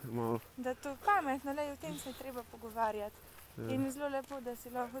tega malo... Da to pametno, o tem se je treba pogovarjati. In zelo lepo, da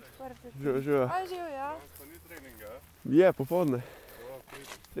si lahko odprt. Živijo. Živijo, ja. Pa ni treninga, Je, popoldne.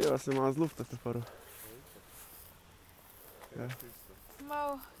 Treba se malo zluftati prvo.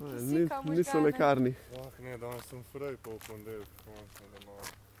 Malo kisika v možgane. Niso lekarni. Ne, danes sem frej po ponedeljku, končno doma.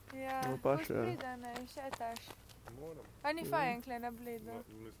 Ja, boš pridane in šetaš. Moram. A ni fajn kle na Bledu?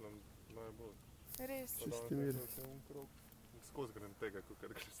 Mislim, najbolj. Res. Čisti mir. Skozi grem tega,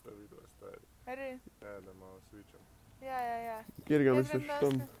 kakor greš ta video stari. Res? Ja, da malo svičam. Ja. Kjer ga misliš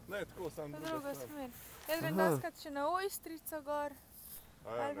tam? Ne, tako sam druga smer. Jaz grem doskrat še na Ojstrico gor,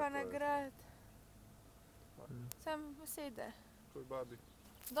 ali pa na grad. Sam usede. Tvoj babi.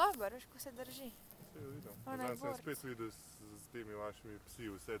 Dobro, veš, ko se drži. Vse vidim. Ona je Danes sem borc. spet videl s temi vašimi psi,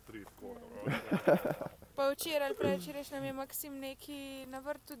 vse tri tako. Pa včeraj ali predvčeraj nam je Maksim neki na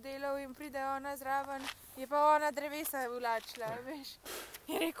vrtu delal in pride ona zraven, je pa ona drevesa vlačila, veš.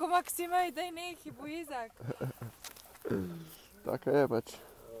 Je rekel, Maksim, daj neki, bo Izak. Taka je pač.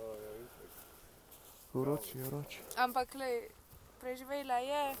 Vroči. Ampak, preživela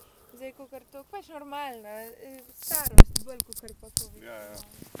je, zdaj kakor to, pač normalna, starost, bolj kakor pa COVID. Ja.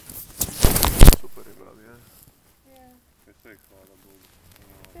 Super je bilo, ja. Ja. Vse, hvala Bogu.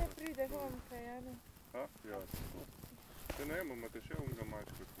 Vse pride homka, Jana. Ja, tako. Se ne vem, imate še unga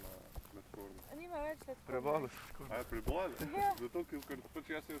mačka na platformi. Nima več platforme. Prebalo se skoraj. A je prebole? Ja. Zato, ker pač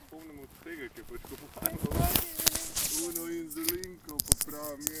jaz se spomnim od tega, ki je pač kupovalo Uno in zelenko po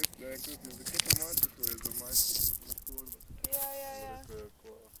pravem mestu. Zakaj to mačko je za mačko na platformi? Ja.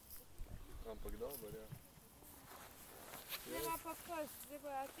 Ampak dobro, ja. Nema pa kost, zdaj bo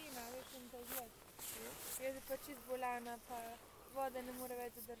Atina, veš, sem te gled. Jaz je pa čist bolana, pa voda ne more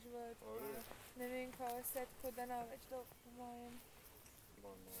več zadrževati, pa ne vem kaj vse, tako da ne več dolgo po mojem.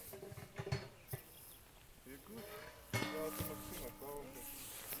 Je gut? Ja, to Maksima, hvala.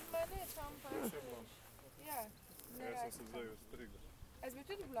 Ma ne, tam pa veš. Ja, ne Jaz sem razi. se zdaj ostrigel. A si bil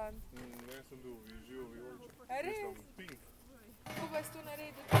tudi blond? Ne, sem bil živ vijolček. A res? Mislim, pink. Kako pa si tu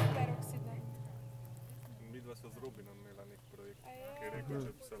naredil tudi peroksida? Midva sva z Robinom imela nek projekt, A ja. ki je rekel,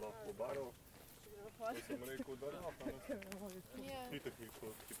 če bi se lahko pobaral. Pa sem rekel, da lahko, Ja. Itak mi to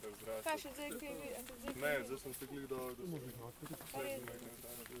hitro zraste. Kaj še zdaj kaj vidi? Ne, zdaj sem se gledal, da sem A res?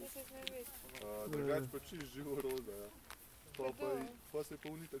 Da se ne vidi. drugač pa čist živo roza, ja. Pa se je pa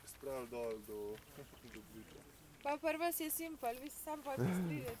unitak spravil dol do bliča. Pa prva si je simpel, vi se sam pač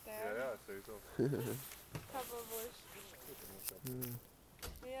stridete, Ja, se je to. Kaj pa boš?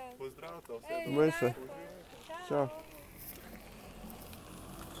 Ja. Pozdravite vse. Ej, Umej se. Janko. Čau.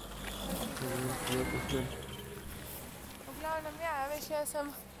 V glavnem, ja, veš, jaz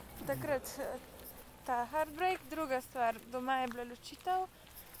sem takrat ta heartbreak, druga stvar, doma je bila ločitev.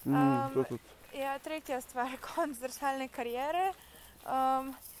 To tudi. Ja, tretja stvar, konc drsalne kariere.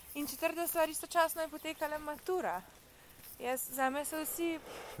 In četrta stvar, istočasno je potekala matura. Zame so vsi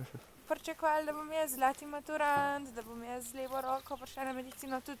pričakovali, da bom jaz zlati maturant, da bom jaz z levo roko prišla na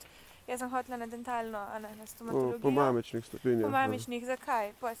medicino, tudi jaz sem hotela na dentalno, a ne na stomatologijo. Po mamičnih stopinjah. Po mamičnih,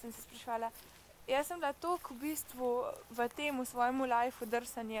 zakaj? Potem sem se spraševala. Jaz sem bila toliko v bistvu v tem, v svojemu lifeu,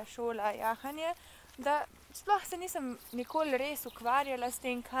 drsanje, šola, jahanje, da sploh se nisem nikoli res ukvarjala s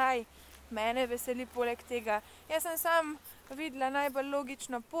tem, kaj mene veseli poleg tega. Jaz sem sam videla najbolj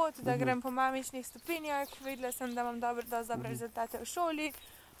logično pot, da grem po mamičnih stopinjah, videla sem, da imam dobre rezultate v šoli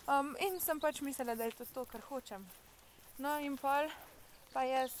in sem pač mislila, da je to, kar hočem. No in pol pa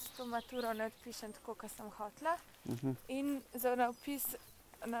jaz to maturo ne odpišem tako, kot sem hotela. In za vpis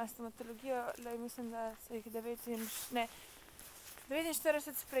na stomatologijo, mislim, da so jih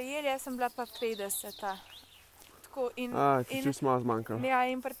 49 sprejeli, jaz sem bila pa 50. Ti čisto malo zmanjkalo. Ja,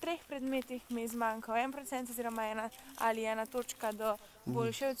 in pri 3 predmetih mi je zmanjkal 1% oziroma ena točka do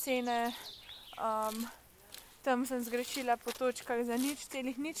boljše ocene. Tam sem zgrešila po točkah za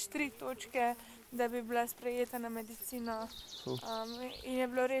 0,03 točke, da bi bila sprejeta na medicino. In je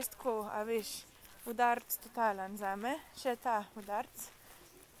bilo res tako, a veš, udarc totalen zame, še ta udarc.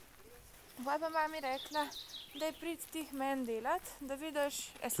 Potem pa mami rekla, da je prid ti meni delat, da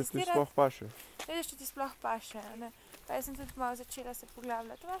vidiš asistirati. Če ti sploh paše. Vidiš, če ti sploh paše. Pa jaz sem tudi malo začela se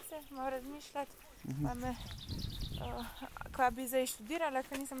poglavljati vase, malo razmišljati, kva bi zdaj študirala,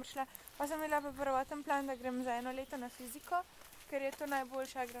 ker nisem prišla. Pa sem imela pa prvoten plan, da grem za 1 leto na fiziko, ker je to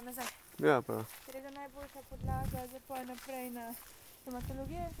najboljša, gre nazaj. Ja, pa. Ker je to najboljša podlaga za poj naprej na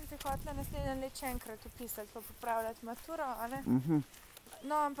stomatologijo in sem se hotela naslednje let še enkrat upisati, pa popravljati maturo, a ne?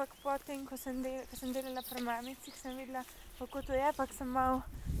 No, ampak potem, ko sem delala pri mamicih, sem videla, kako to je, pa sem malo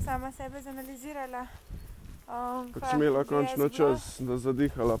sama sebe zanalizirala. Pač si imela končno čas, da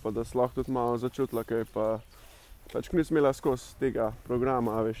zadihala, pa da si lahko tudi malo začutila, kaj pa pač nisi imela skozi tega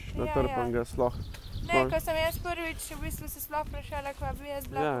programa, veš, natrpanega sploh. Ne, ko sem jaz prvič v bistvu se sploh vprašala, kva bi jaz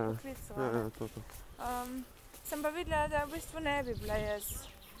bila po poklicu. Ja, to. Sem pa videla, da v bistvu ne bi bila jaz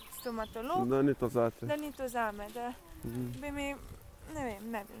stomatolog. Da ni to zate. Da ni to zame, da bi mi, ne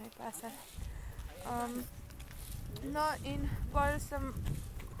vem, ne bi mi pasalo. No in bolj sem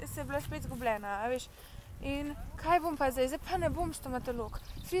se bila spet zgubljena, a veš. In kaj bom pa zdaj? Zdaj pa ne bom stomatolog.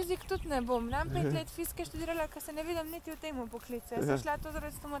 Fizik tudi ne bom. Nam 5 let fizike študirala, ker se ne vidim niti v tem poklicu. Jaz sem šla to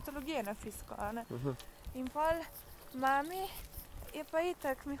zaradi stomatologije na fiziko, a ne. In pol mami je pa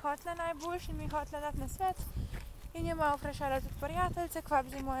itak mi hotela najboljši, mi hotela dati nasvet. In je malo vprašala tudi prijateljice, kva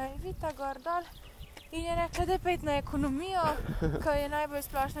bi moja Evita, gor dol. In je rekla, da je pa iti na ekonomijo, ko je najbolj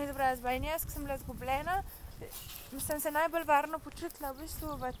splošna izobrazba. In jaz, ko sem bila zgubljena, sem se najbolj varno počutila v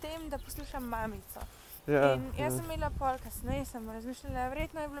bistvu v tem, da poslušam mamico. In jaz sem imela pol kasneje, sem razmišljala,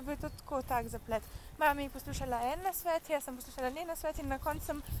 verjetno je bilo to tako tak zaplet. Mami je poslušala en nasvet, jaz sem poslušala njen nasvet in na koncu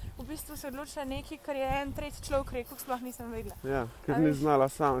sem v bistvu se odločila nekaj, kar je en tretji človek rekel, sploh nisem vedela. Ja, ker ni znala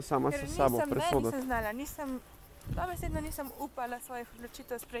sama se sabo presoditi. Nisem znala, dobesedno nisem upala svojih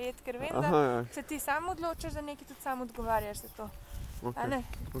odločitev sprejeti, ker vem, da se ti sam odločiš za nekaj, tudi sam odgovarjaš za to.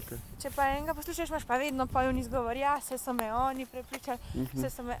 Če pa enega poslušaš, imaš pa vedno pojen izgovor, ja, se so me oni prepričali,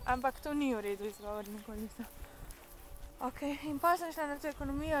 ampak to ni v redu izgovor, nikoli nisem. In pa sem šla na to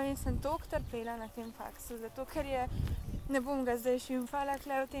ekonomijo in sem toliko trpela na tem faksu, zato ker ne bom ga zdaj šimfala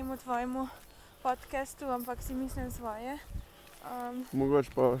v tem tvojemu podcastu, ampak si mislim svoje.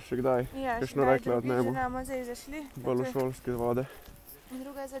 Mogoče pa še kdaj, kakšno rekla od njemu, bolj v šolske vode.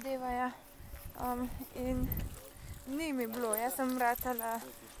 Druga zadeva, ja. In ni mi bilo, jaz sem ratala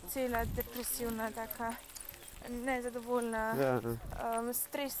cela depresivna, taka nezadovoljna,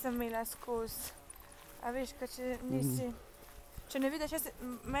 stres sem imela skozi. A veš, če ne vidiš,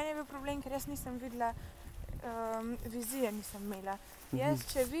 meni je bil problem, ker jaz nisem videla, vizije nisem imela. Jaz,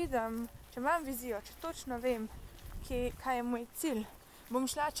 če imam vizijo, če točno vem, kaj je moj cilj, bom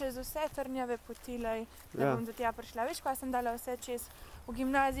šla čez vse trnjave poti, da bom do tja prišla. Veš, kaj sem dala vse čez v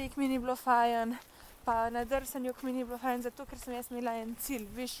gimnaziji, ki mi ni bilo fajn, pa na drsanju, ki mi ni bilo fajn, zato ker sem jaz imela en cilj,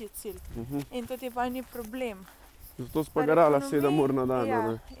 višji cilj. In to ti pa ni problem. Zato si pa garala 7 ur na dan.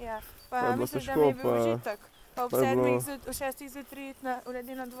 Ja, pa mislim, da mi je bil užitek. Pa ob 6 zjutraj iti v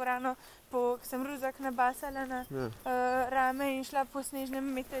ledeno dvorano, ko sem ruzak nabasala na rame in šla po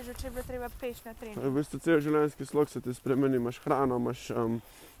snežnem metežu, če je bilo treba peš na trening. V bistvu cel življenjski slog se ti spremeni, imaš hrano, imaš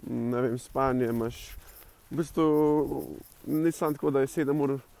spanje, imaš v bistvu ni samo tako, da je 7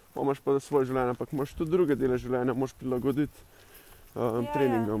 ur, imaš pa svoje življenje, ampak imaš tudi druge dele življenja, moraš prilagoditi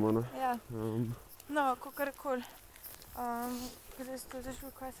treningom. No, kakorkoli. Zdaj si to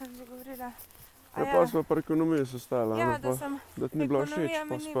zašel, kaj sem že govorila. Pa smo pa ekonomijo se ostala, da ti ni bila všeč. Ekonomija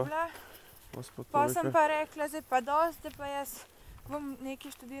mi ni bila. Pa sem pa rekla, zdaj pa dosti, da pa jaz bom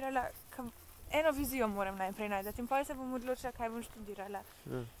nekaj študirala, eno vizijo moram najprej najti in potem se bom odločila, kaj bom študirala.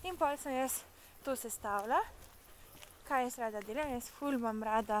 Ja. In potem sem jaz to sestavila, kaj jaz rada delam. Jaz ful imam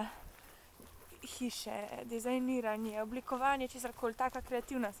rada hiše, dizajniranje, oblikovanje, česarkoli, taka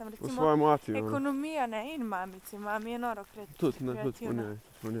kreativna sem. V Recimo svojem ati. ekonomija, ne, in mamici. Mami je noro kreativna.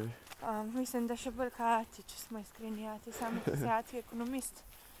 Po njej. Mislim, da še bolj ati, če smo iskreni ati, samo si ati ekonomist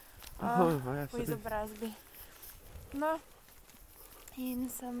po izobrazbi. No, in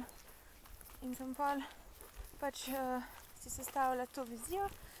sem pol pač si sestavila to vizijo,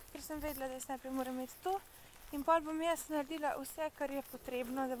 ker sem vedela, da jaz najprej moram imeti to. In pol bom jaz naredila vse, kar je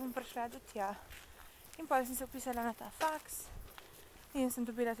potrebno, da bom prišla do tja. In pol sem se vpisala na ta faks in sem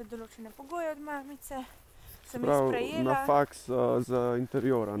dobila te določene pogoje od mamice. Sem jih sprejela. Na faks za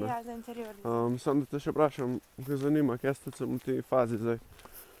interior, ne? Ja, za interior. Samo da te še vprašam, me zanima, kje ste v tej fazi zdaj?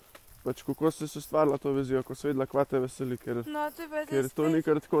 Pač kako si se ustvarila to vizijo, ko si vedela, kva te veseli, ker to ni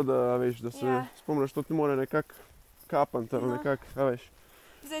kar tako, da veš, da se spomniš, to ti mora nekako kapant ali nekako, veš.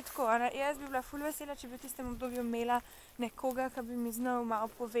 Zdaj tako, jaz bi bila ful vesela, če bi v tistem obdobju imela nekoga, ki bi mi znal malo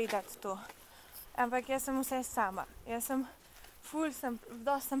povedati to. Ampak jaz sem vse sama. Jaz sem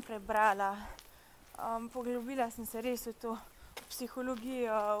dosti sem prebrala, poglobila sem se res v to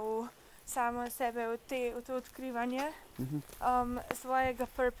psihologijo, v samo sebe, v to odkrivanje svojega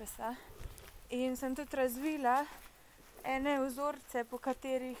purposa. In sem tudi razvila ene vzorce, po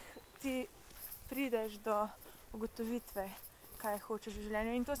katerih ti prideš do ugotovitve, kaj hočeš v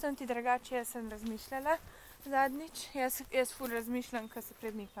življenju. In to sem ti drugače, jaz sem razmišljala zadnjič. Jaz ful razmišljam, ko se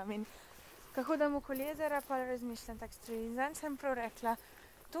premikam. In ko hodim okoli jezera, pa razmišljam tak stvari. In zanj sem prav rekla,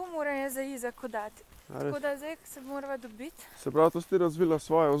 to moram jaz za Izako dati. Tako da zdaj se morava dobiti. Se pravi, to si ti razvila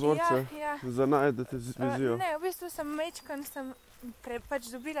svoje vzorce za najdete z vizijo? Ne, v bistvu sem pač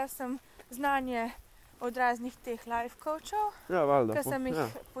dobila sem znanje od raznih teh life coachov, ki sem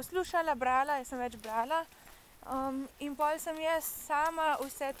jih poslušala, brala, jaz sem več brala. In pol sem jaz sama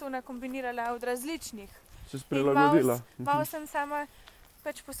vse to nakombinirala od različnih. Se si prilagodila? Malo sem sama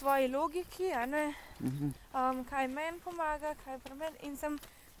pač po svoji logiki, kaj meni pomaga, kaj pri meni. In sem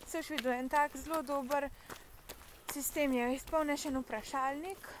se še videl en tak zelo dober sistem. Izpolniš en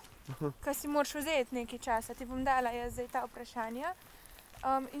vprašalnik, ki si moraš vzeti nekaj časa. Ti bom dala jaz zdaj ta vprašanja.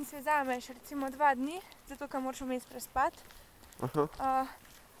 In si vzameš recimo 2 dni, zato ker moraš vmes prespati.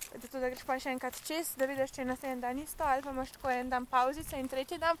 Zato da greš pa še enkrat čez, da vidiš, če je naslednji dan isto, ali pa imaš tako en dan pauzice in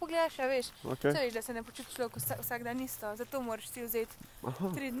tretji dan pogledaš, veš. Se veš, da se ne počuti človek vsak dan isto, zato moraš si vzeti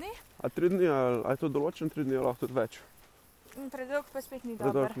 3 dni. A 3 dni, ali je to določen 3 dni, ali lahko tudi več? Predolg pa spet ni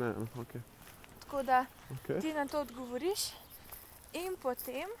dober. Tako da ti na to odgovoriš in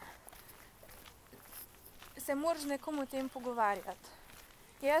potem se moraš z nekom o tem pogovarjati.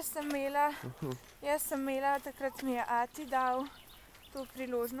 Jaz sem imela, takrat mi je ati dal to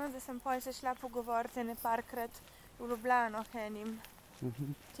priložnost, da sem potem se šla pogovoriti ene parkrat v Ljubljano enim.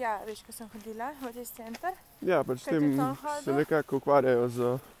 Tja, veš, ko sem hodila v tej center. Ja, pač s tem se nekako ukvarjajo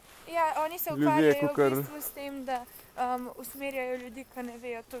z oni se ukvarjajo v bistvu s tem, da usmerjajo ljudi, ki ne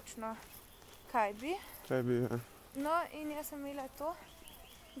vejo točno, kaj bi. No, in jaz sem imela to.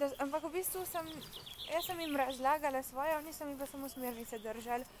 Ampak v bistvu jaz sem jim razlagala svoje, oni so mi pa samo smernice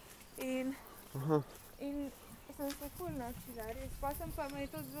držali. In sem se ful naučila, res. Pa sem pa me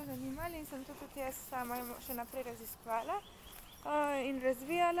to zelo zanimalo in sem to tudi jaz sama še naprej raziskvala in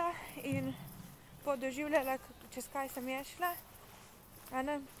razvijala in podoživljala, čez kaj sem je šla.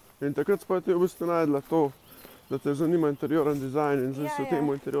 In takrat pa ti v bistvu najdla to, da te zanima interioren dizajn in zdaj se v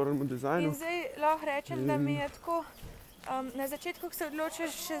temu interiornemu dizajnu. In zdaj lahko rečem, da mi je tako, na začetku, ko se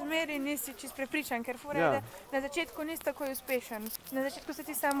odločiš, še zmeri nisi čist prepričan, ker na začetku nisi takoj uspešen. Na začetku se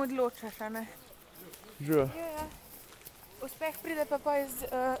ti samo odločaš, Že. Uspeh pride pa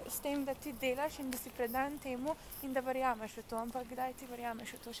s tem, da ti delaš in da si predan temu in da verjameš v to. Ampak kdaj ti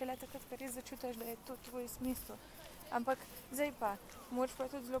verjameš v to? Šele takrat, ker res začutiš, da je to tvoj smisel. Ampak zdaj pa, moraš pa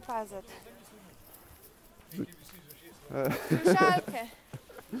tudi zelo paziti. Slušalke.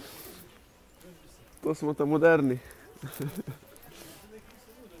 To smo tam moderni.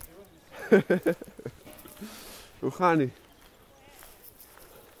 Uhani.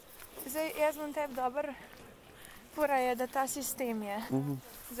 Zdaj, jaz bom tebi dobro poraja, da ta sistem je.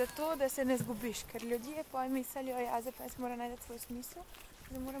 Zato, da se ne zgubiš, ker ljudje mislijo, zdaj pa jaz moram najti svoj smisel,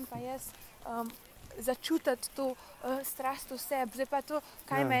 zdaj moram pa jaz začutiti to strast v sebi, zdaj pa to,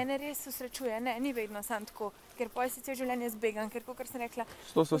 kaj mene res usrečuje. Ne, ni vedno samo tako, ker potem si cel življenje zbegam, ker kot sem rekla,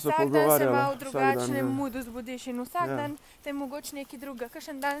 vsak dan se malo v drugačnem moodu zbudiš in vsak dan te je mogoče nekaj druga.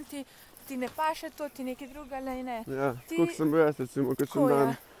 Kakšen dan ti ne paše to, ti nekaj druga, ali ne. Ja, koliko sem bil jaz, recimo, kakšen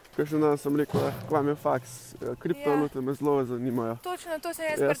dan Kakšen dan sem rekel, k vam je faks, kriptovalute me zelo zanimajo. Točno, to sem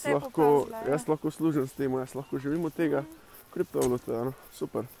jaz pri tebi pokazala. Jaz lahko služim s tem, jaz lahko živim od tega. Kriptovalute,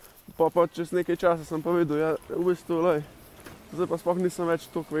 super. Pa čez nekaj časa sem pa videl, v bistvu, zdaj pa sploh nisem več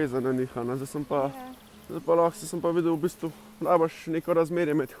toliko vezan na njih, zdaj pa lahko sem pa videl, v bistvu, nabaš neko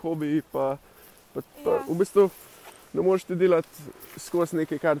razmerje med hobiji, pa v bistvu ne moreš ti delati skozi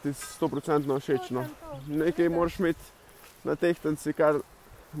nekaj, kar ti 100% všečno. Nekaj moraš imeti na tehtnici, kar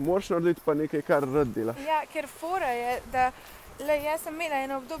moraš narediti, pa nekaj, kar rad delaš. Ja, ker fora je, da jaz sem imela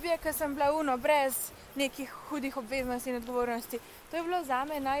eno obdobje, ko sem bila brez nekih hudih obveznosti in odgovornosti. To je bilo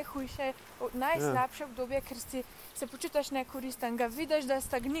zame najhujše, najslabše obdobje, ker se počutiš nekoristen, ga vidiš, da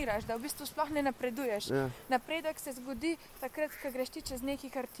stagniraš, da v bistvu sploh ne napreduješ. Napredek se zgodi takrat, ko greš ti čez nekaj,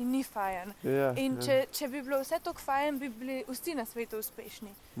 kar ti ni fajn. In če bi bilo vse toliko fajn, bi bili vsi na svetu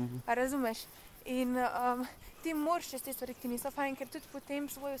uspešni. A razumeš? In ti moraš čez te stvari, ki niso fajn, ker tudi potem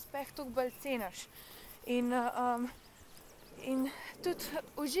svoj uspeh toliko bolj ceniš. In tudi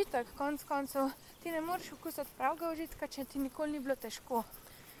užitek, konec koncev, ti ne moreš okusiti pravega užitka, če ti nikoli ni bilo težko.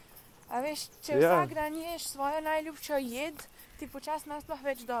 A veš, če vsak dan ješ svojo najljubšo jed, ti počasi nasploh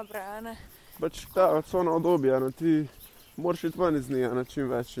več dobra, a ne? Pač ta cona obdobja, ti moraš iti ven iz nje, čim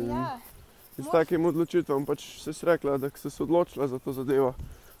več. In s takim odločitvom pač si rekla, da si se odločila za to zadevo.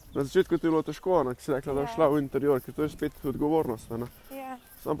 Na začetku ti je bilo težko, ki si rekla, da je šla v interior, ker to je spet odgovornost.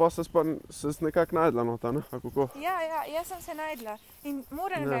 Sam pa se nekako najdla not, kako? Ja, jaz sem se najdla in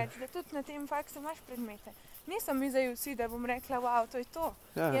moram reči, da tudi na tem faksu imaš predmete. Nisem mi zdaj vsi, da bom rekla, wow, to je to.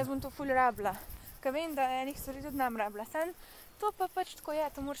 Jaz bom to ful rabila. Ker vem, da enih stvari tudi nam rabila. Sam to pa pač tako je,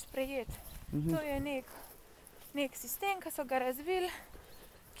 to moraš sprejeti. To je nek sistem, ki so ga razvili,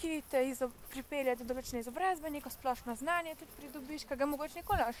 ki te pripelje do določene izobrazbe, neko splošno znanje tudi pridobiš, ki ga mogoče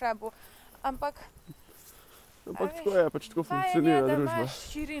nikoli ne boš rabil. Ampak tako je, pač tako funkcionira družba. Fajn je, da imaš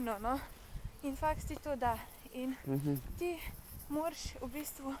širino, no. In faks ti to da. In ti moraš v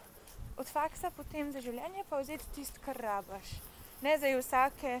bistvu od faksa potem za življenje pa vzeti tisto, kar rabaš. Ne za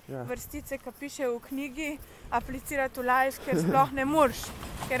vsake vrstice, ki piše v knjigi, aplicirati v life, ker sploh ne moreš.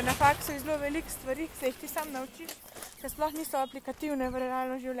 Ker na faksu je zelo veliko stvari, ki se jih ti sam naučiš, ki sploh niso aplikativne v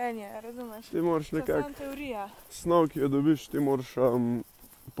realno življenje, razumeš? Ti moraš nekako teorija. Snov, ki jo dobiš, ti moraš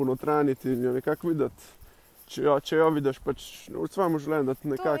ponotraniti in jo nekako videti. Če jo vidiš pač v svojem življenju, da ti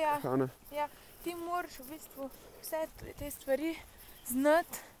nekako, Ja, ti moraš v bistvu vse te stvari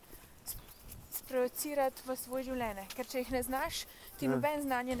znati sprojecirati v svoj življenje. Ker če jih ne znaš, ti noben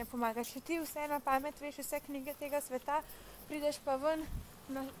znanje ne pomaga. Če ti vse na pamet veš, vse knjige tega sveta, prideš pa ven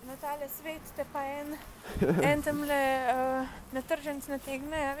na tale svet, te pa en tamle na trženc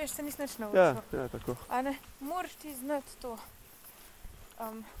nategne, a veš, se nisi nič naučil. Ja, tako. A ne, moraš ti znati to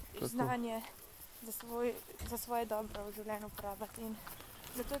znanje za svoje dobro v življenju uporabljati. In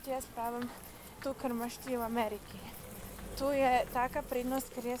zato ti jaz pravim to, kar imaš ti v Ameriki. To je taka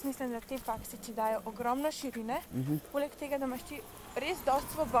prednost, ker jaz mislim, da te faksi ti dajo ogromno širine. Poleg tega, da imaš ti res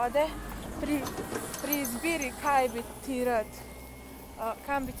dosti svobode pri izbiri, kam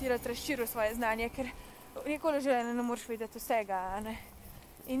bi ti rad razširil svoje znanje, ker nikoli v življenju ne moreš videti vsega, a ne?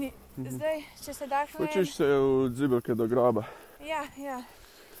 In zdaj, če se daš Učiš se od zibelke do groba. Ja,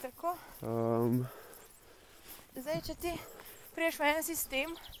 tako. Zdaj, če ti priješ v en sistem,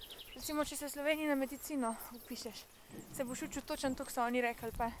 recimo, če se v Sloveniji na medicino upišeš, se boš učil točno to, ko so oni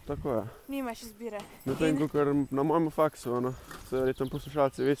rekli, pa tako je. Nimaš izbire. Medtem, kakor na mojem faksu, se verjetno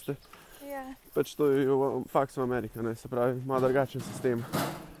poslušalci veste, pač to je v faksu Amerika, se pravi, ima drugačen sistem.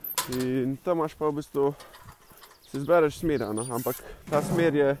 In tam imaš pa v bistvu, si izbereš smer, ampak ta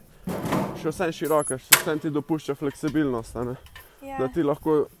smer je še vsem široka, še vsem ti dopušča fleksibilnost, da ti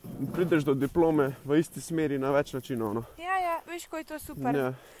lahko prideš do diplome v isti smeri na več načinov. Ja, veš, ko je to super.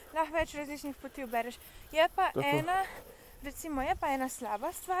 Lahko več različnih poti ubereš. Je pa ena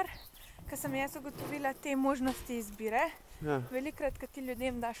slaba stvar, ko sem jaz ugotovila te možnosti izbire. Velikokrat, ko ti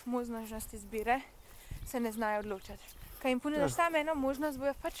ljudem daš možnost izbire, se ne znajo odločiti. Ko jim ponudiš samo eno možnost,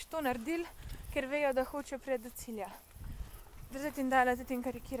 bojo pač to naredili, ker vejo, da hočejo priti do cilja. Zdaj ti dala, zdaj ti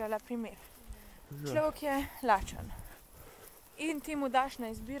karikirala primer. Človek je lačen in ti mu daš na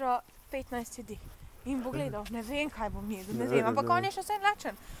izbiro 15 jedi. In bo gledal, ne vem, kaj bom jedel, ne vem, ampak on je še vse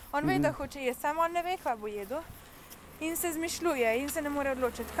lačen. On ve, da hoče jesti, samo on ne ve, kaj bo jedel. In se zmišljuje in se ne more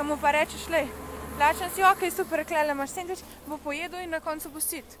odločiti. Ko mu pa rečeš, lačen si, ok, super, klele imaš sendvič, bo pojedel in na koncu bo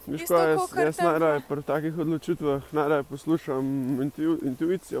sit. Jaz najraje pri takih odločitvah najraje poslušam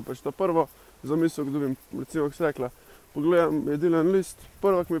intuicijo, pač ta prvo zamisel, ko dobim, recimo, ko si rekla, pogledam jedilen list,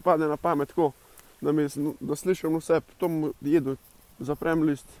 prvo, ki mi pade na pamet, tako, da slišam vse, to mu jedu, zaprem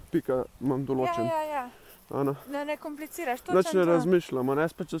list, pika, imam določen. Ja. Ano. Da ne kompliciraš. Nič ne razmišljamo, ne,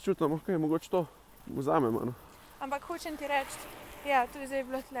 spet začutim, ok, mogoče to vzamem, ano. Ampak hočem ti reči, ja, tu je zdaj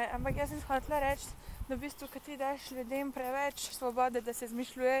bilo tle, ampak jaz sem hotela reči, da v bistvu, kad ti daš ljudem preveč svobode, da se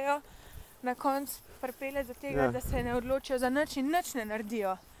zmišljujejo, na koncu pripelje do tega, da se ne odločijo za nič in nič ne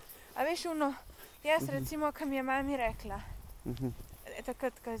naredijo. A veš, jaz recimo, ko mi je mami rekla,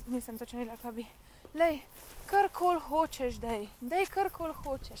 takrat, ko nisem točno vedela, kaj bi, lej, karkoli hočeš, dej karkoli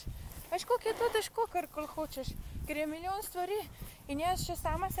hočeš. Veš, koliko je to težko, karkoli hočeš, ker je milijon stvari in jaz še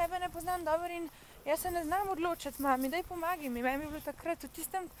sama sebe ne poznam dobro in jaz se ne znam odločiti, mami, daj pomagaj mi. Meni bi bilo takrat v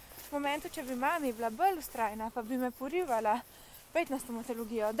tistem momentu, če bi mami bila bolj vztrajna, pa bi me porivala, pojdi na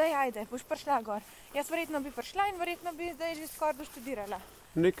stomatologijo, daj, ajde, boš prišla gor. Jaz verjetno bi prišla in verjetno bi zdaj že skoraj doštudirala.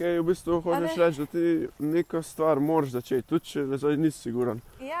 Nekaj v bistvu hočeš reči, da ti neko stvar moraš začeti, tudi če zdaj nisi siguran.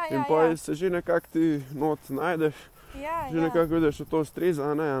 In potem se že nekako ti not najdeš, že nekako vidiš, da to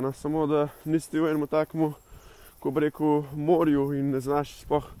ustreza, ne, samo da nisi v enem takmu, ko bi rekel, morju in ne znaš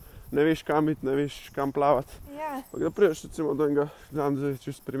sploh, ne veš kam iti, ne veš kam plavati. Da prideš recimo do enega, dam zdaj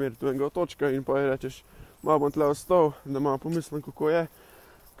čist primer, do enega otočka in potem rečeš, malo bom tle ostal, da malo pomislim, kako je,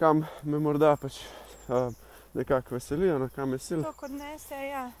 kam me morda pač nekako veseli, kam je sil. To kot nese,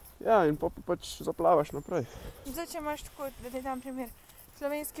 ja. Ja, in pač zaplavaš naprej. Zdaj, če imaš tako, da ti dam primer,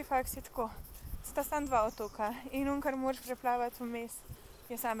 slovenski faks je tako, sta samo dva otoka in kar moraš preplavati vmes,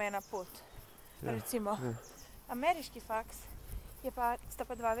 je samo ena pot, recimo. Ameriški faks sta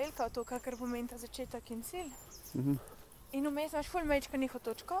pa dva velika otoka, kar pomeni začetek in cilj. In vmes imaš ful majčkanih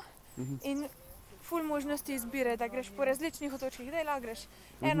otočkov in ful možnosti izbire, da greš po različnih otočkih, da lahko greš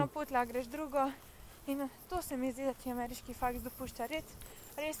eno pot, lahko greš drugo. In to se mi zdi, da ti ameriški faks dopušča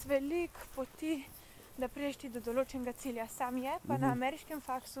res veliko poti, da prideš ti do določenega cilja. Sam je pa na ameriškem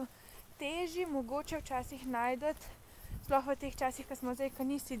faksu težji mogoče včasih najdeti, sploh v teh časih, ko smo zdaj, ko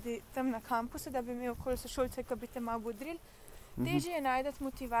nisi tam na kampusu, da bi imel okoli sošolce, ko bi te malo bodrili, težje je najdeti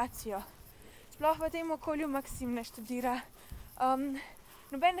motivacijo. Sploh v tem okolju Maksim ne študira.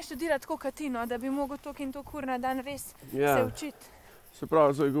 Noben ne študira tako kot ti, da bi mogel toliko in toliko ur na dan res se učiti. Se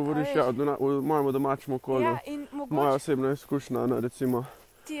pravi, zdaj govoriš o mojem domačem okolju, moja osebna izkušnja, recimo.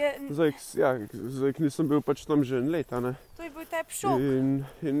 Zdaj, nisem bil pač tam že en let, ne. To je bil tebi šok.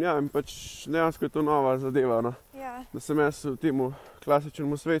 In pač dejansko je to nova zadeva, da sem jaz v tem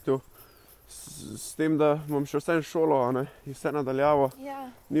klasičnem svetu, s tem, da imam še vse šolo, in vse nadaljavo,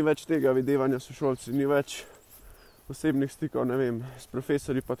 ni več tega videvanja sošolci, ni več osebnih stikov, ne vem, s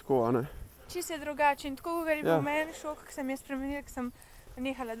profesorji pa tako, Čisto je drugače in tako je bil meni šok, ko sem jaz spremenila, ko sem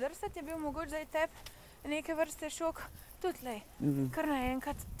nehala drsati, je bil mogoče zdaj tebi neke vrste šok. Tudi lej, kar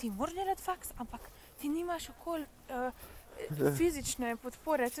naenkrat ti moraš delati faks, ampak ti nimaš okoli fizične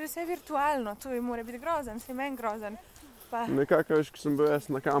podpore, to je vse virtualno, to mora biti grozen, se meni grozen. Nekako veš, ko sem bil jaz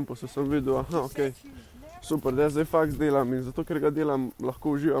na kampusu, sem videl, super, da zdaj faks delam in zato, ker ga delam,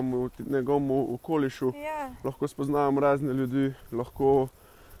 lahko uživam v njegovem okolišu, lahko spoznavam razne ljudi, lahko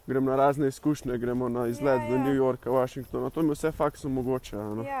grem na razne izkušnje, gremo na izlet do New Yorka, Washingtona, to mi vse faks omogoča.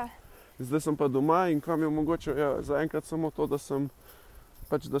 Zdaj sem pa doma in kva mi omogoča, zaenkrat samo to, da sem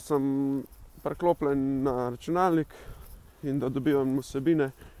priklopljen na računalnik in da dobivam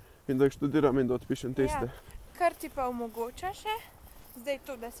vsebine in da jih študiram in da odpišem teste. Kar ti pa omogoča še, zdaj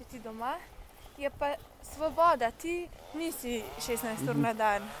to, da si ti doma, je pa svoboda. Ti nisi 16 ur na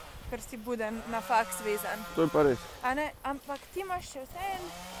dan, ker si buden na faks vezan. To je pa res. Ampak ti imaš še vseeno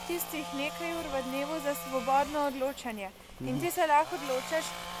tistih nekaj ur v dnevu za svobodno odločanje. In ti se lahko odločaš,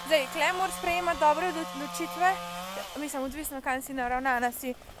 zdaj, kle moraš sprejemati dobre odločitve, mislim, odvisno kam si naravnana,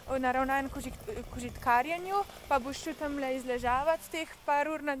 si naravnan k žitkarjenju, pa boš šel tamle izležavati teh par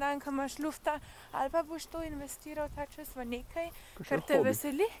ur na dan, ko imaš lufta, ali pa boš to investiral ta čas v nekaj, kar te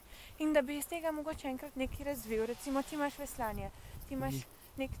veseli in da bi iz tega mogoče enkrat nekaj razvil. Recimo, ti imaš veslanje, ti imaš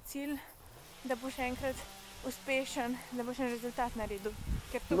nek cilj, da boš enkrat uspešen, da boš en rezultat naredil,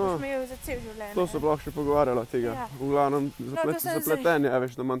 ker to boš imel za cel življenje. To se bi lahko še pogovarjala tega. V glavnem zapletenje,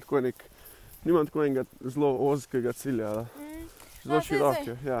 veš, da nimam tako enega zelo ozkega cilja, zelo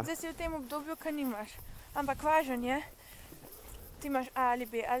širokega. Zdaj si v tem obdobju, ko nimaš, ampak važen je, ti imaš A ali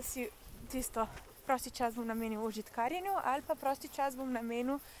B, ali si tisto prosti čas bom namenil užitkarjenju, ali pa prosti čas bom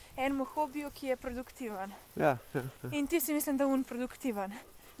namenil enemu hobiju, ki je produktiven. In ti si mislim, da produktiven.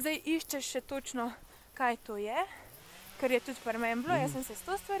 Zdaj iščeš še točno, kaj to je, ker je tudi pri meni bilo. Jaz sem se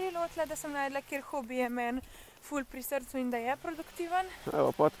 100 stvari lotila, da sem najdla, kjer hobi je meni ful pri srcu in da je produktiven.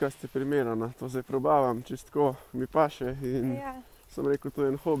 Evo, podcast je primeren, to zdaj probavam, čistko mi paše in sem rekel, to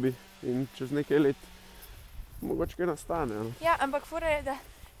je en hobi in čez nekaj let mogoče kaj nastane. Ja, ampak fora je, da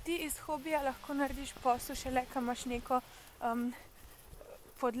ti iz hobija lahko narediš posel šele, ko imaš neko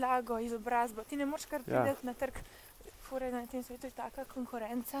podlago, izobrazbo. Ti ne moreš kar priti na trg. Fora na tem svetu je taka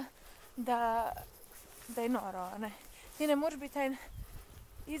konkurenca, da je noro. Ne? Ti ne moreš biti en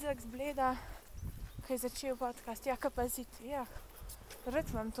Izak z Bleda, ki je začel podcast. Ja, kaj pa si ti? Ja, rad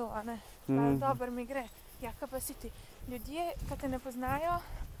imam to, a ne? Dobro mi gre. Ja, kaj pa si ti? Ljudje, ki te ne poznajo,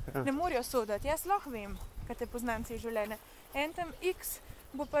 ne morejo soditi. Jaz lahko vem, kaj te poznam cel življenje. En tam X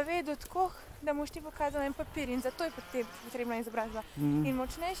bo pa vedel tako, da moš ti pokazal en papir in zato je potrebna izobrazba. In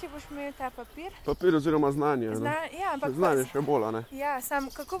močnejši boš imel ta papir. Papir oziroma znanje. Ja, ampak znanje še bolj, a ne? Ja, sam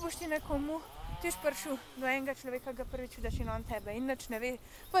kako boš ti nekomu, ti boš prišel do enega človeka, ga prvič vidiš in on tebe in nič ne ve,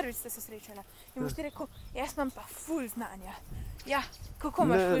 prvič ste se srečala. In boš ti rekel, jaz imam pa ful znanja. Ja, kako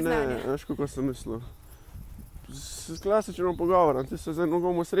imaš ful znanja? Ne, veš, kako sem mislil. S klasičnim pogovorom, ti se z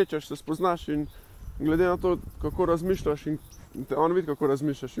nekomu srečaš, se spoznaš in glede na to, kako razmišljaš in te on vidi, kako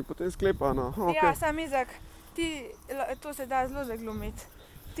razmišljaš in potem sklepa, okay. Ja, sam Izak, to se da zelo zaglumiti.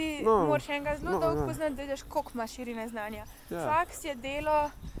 Ti moraš enega zelo dolgo poznati, da vidiš, koliko imaš širine znanja. Faks je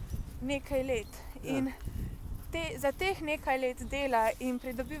delo nekaj let in za teh nekaj let dela in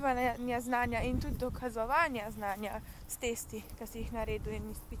pridobivanja znanja in tudi dokazovanja znanja s testi, ki si jih naredil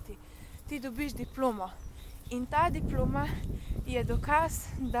in izpiti, ti dobiš diplomo. In ta diploma je dokaz,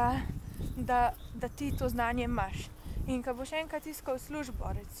 da ti to znanje imaš. In ko boš enkrat iskal službo,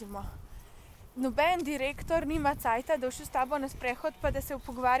 recimo, noben direktor nima cajta, da bo šel s tabo na sprehod, pa da se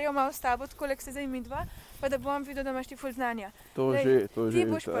pogovarjal malo s tabo, tako se zdaj mi dva, pa da bom videl, da imaš ti ful znanja. To že. Ti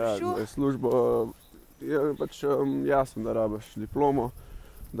boš prišel. Službo, je pač jasno, da rabiš diplomo,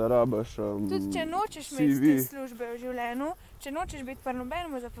 da rabiš tudi če nočeš imeti te službe v življenju, če nočeš biti pa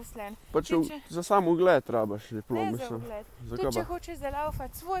nobenemu zaposlen. Pač za sam ugled rabiš diplomo. Ne za ugled. Tudi če hočeš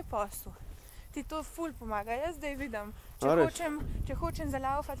zalaufati svoj posel, ti to ful pomaga. Jaz zdaj vidim, če hočem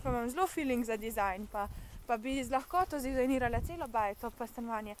zalaufati, pa imam zelo feeling za dizajn, pa bi z lahkoto dizajnirala celo bajto pa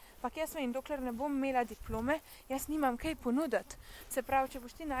stanovanje. Pak jaz vem, dokler ne bom imela diplome, jaz nimam kaj ponuditi. Se pravi, če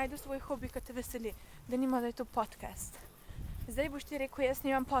boš ti najdel svoj hobi, ki te veseli, da nima, da je to podcast. Zdaj boš ti rekel, jaz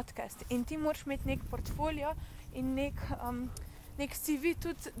nimam podcast in ti moraš imeti nek portfolio in nek CV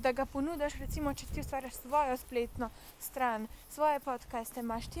tudi, da ga ponudaš, recimo, če ti ustvarjaš svojo spletno stran, svoje podcaste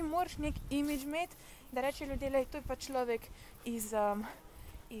imaš, ti moraš nek imidž imeti, da reče ljudje, to je pa človek iz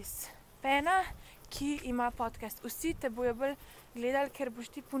Pena, ki ima podcast. Vsi te bojo bolj gledali, ker boš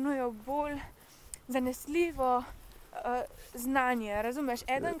ti ponujal bolj zanesljivo znanje, razumeš?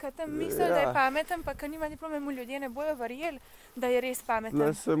 Eden, ki tam misli, da je pameten, pa ki nima diplome, mu ljudje ne bojo verjeli, da je res pameten.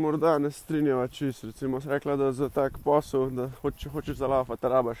 Ne, se morda ne strinjava čisto. Recimo, si rekla, da za tak posel, da če hočeš zalaufati,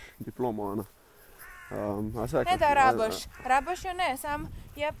 rabaš diplomo. Ne, da rabaš jo ne, sam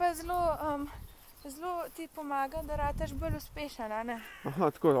je pa zelo ti pomaga, da rataš bolj uspešen, a ne?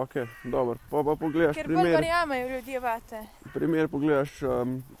 Aha, tako, okej, dobro. Pa pogledaš ker bolj verjamejo ljudje vate. Primer pogledaš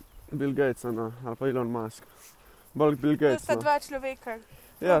Bill Gatesa ali pa Elon Musk. Bolj Bill Gates. To sta dva človeka.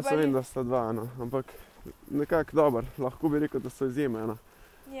 Ja, se vem, da sta dva, ampak nekako dobro, lahko bi rekel, da so izjeme.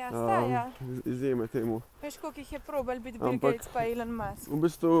 Ja, sta, ja. Izjeme temu. Veš, koliko jih je probal biti Bill Gates pa Elon Musk? V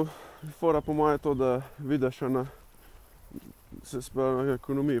bistvu, fora po moje to, da vidiš se spravi na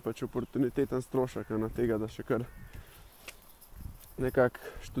ekonomiji, pač oportuniteten strošek tega, da še kar nekako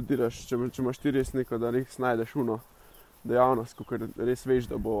študiraš, če imaš ti res neko, da res najdeš dejavnost, ko res veš,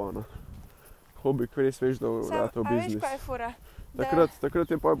 da bo hobi, ko res veš, da bo v biznis. A veš, kaj je fora?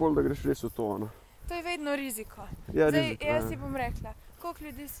 Takrat je pa bolj, da greš res v to. To je vedno riziko. Ja, zdaj, jaz si bom rekla, koliko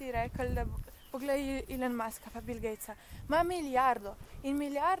ljudi si rekli, da poglej Elon Muska pa Bill Gatesa, ima milijardo in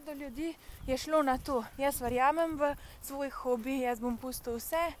milijardo ljudi je šlo na to. Jaz verjamem v svoj hobi, jaz bom pustil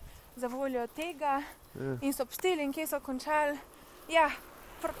vse za voljo tega in so obstili in kje so končali,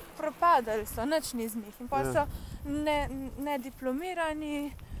 propadali so, nič ni z njih. In pa so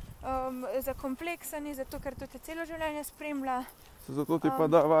nediplomirani, zakompleksani, zato ker to te celo življenje spremlja. Zato ti pa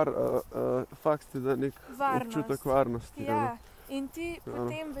da faks ti da nek občutek varnosti. Ja, in ti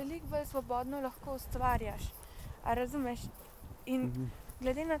potem veliko bolj svobodno lahko ustvarjaš. A razumeš? In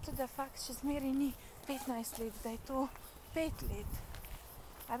glede na to, da faks še zmeraj ni 15 let, da je to 5 let.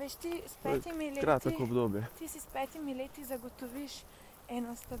 A veš, ti s 5 leti... Kratek obdobje. Ti si s 5 leti zagotoviš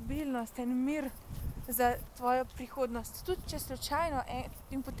eno stabilnost, en mir za tvojo prihodnost. Tudi če slučajno,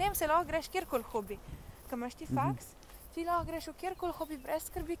 in potem se lahko greš kjerkoli hobi. Ko imaš ti faks, ti lahko greš v kjerkoli hobi brez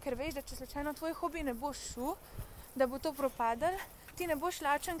skrbi, ker veš, da če slučajno tvoj hobi ne boš šel, da bo to propadal, ti ne boš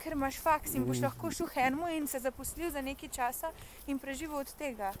lačen, ker imaš faks in boš lahko šel henmu in se zaposlil za nekaj časa in preživel od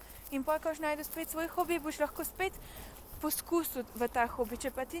tega. In potem, ko boš najdel spet svoj hobi, boš lahko spet poskusil v ta hobi,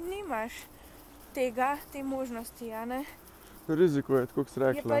 če pa ti nimaš tega, te možnosti, a ne? Riziko je, tako kot si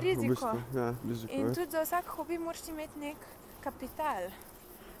rekla. Je pa riziko. V bistvu. Ja, riziko in tudi za vsak hobi moraš imeti nek kapital.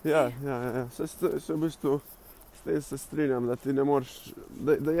 Ja. Se v bistvu s tem se strinjam, da ti ne moreš,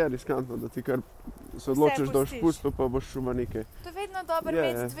 da je riskantno, da ti kar se odločiš, da boš pustil, pa boš šel v nekaj. To je vedno dobro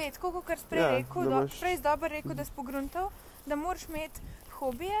imeti dve, tako kot prej rekel, prej si dobro rekel, da si pogruntal, da moraš imeti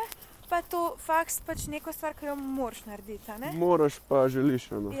hobije, pa to faks pač neko stvar, ki jo moraš narediti, ne? Moraš pa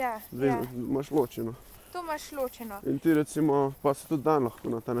želiš, imaš ločeno. To imaš ločeno. In ti recimo, pa se tudi dan lahko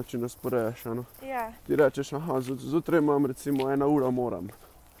na ta način razporejaš, Ja. Ti rečeš, zjutraj imam recimo 1 ura moram.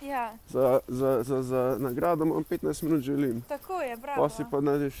 Ja. Za nagrado imam 15 minut želim. Tako je, bravo. Pa si pa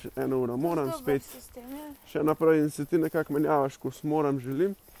narediš 1 ura moram, spet sistem, še naprej in se ti nekako menjavaš, ko moram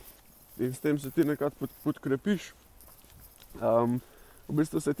želim. In s tem se ti nekako podkrepiš. V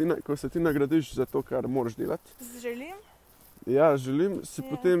bistvu ko se ti nagradiš za to, kar moraš delati. Želim? Ja, želim, si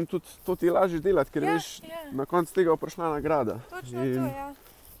potem tudi to ti lažje delati, ker veš, na koncu tega bo prišla nagrada. Točno to,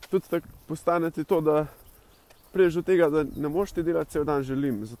 Tudi tako postane ti to, da priješ do tega, da ne moš ti delati cel dan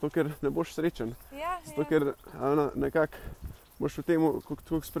želim, zato ker ne boš srečen. Zato ker nekako boš v tem,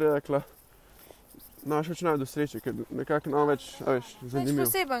 kako si prej rekla, našel činaj do sreče, ker nekako več, veš, zanimivo.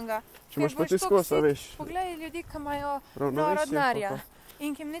 Več posebenega. Če imaš pa ti skozi, veš. Poglej ljudi, ki imajo noro denarja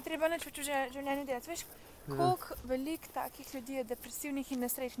in ki jim ni treba nič več v življenju delati. Veš, koliko veliko takih ljudi je depresivnih in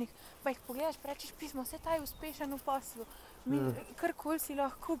nesrečnih, pa jih pogledaš, pa rečeš pismo, vse ta je uspešen v poslu, karkoli si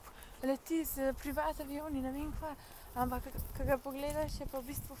lahko kup, leti z privat avioni, ne vem kva, ampak ko ga pogledaš, je pa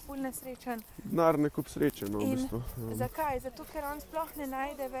v bistvu ful nesrečen. Denar ne kup sreče, v bistvu. Zakaj? Zato, ker on sploh ne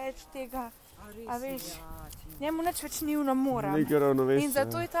najde več tega, a veš, njemu nič več ni moram. Nekaj ravnovesja. In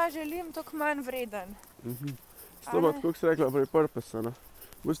zato je ta želim toliko manj vreden. Stopa, kako si rekla, prej purpose,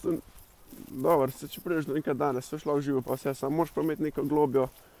 v bistvu, dobro, če priješ do nekaj danes, vse šlo v živo, pa vse, samo moraš pa imeti neko globjo,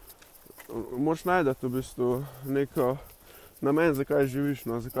 moraš najdeti v bistvu neko namen, zakaj živiš,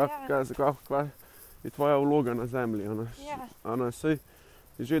 zakaj je tvoja vloga na zemlji. Saj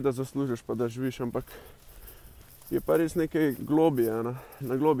je že, da zaslužiš, pa da živiš, ampak je pa res nekaj globije,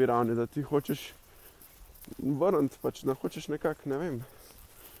 na globi ravni, da ti hočeš vrniti, pač, da hočeš nekako, ne vem.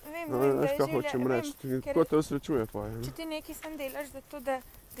 Veš, kaj hočem reči, kako te osrečuje pa. Če ti nekaj sam delaš za to, da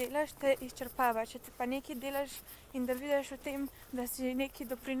delaš, te izčrpava. Če ti pa nekaj delaš in da vidiš v tem, da si nekaj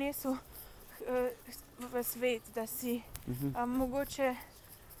doprinesel v svet, da si mogoče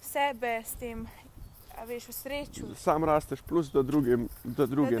sebe s tem, veš, v sreču. Sam rasteš plus da drugim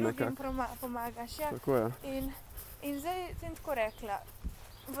nekako. Pomagaš, Tako je. In zdaj sem tako rekla,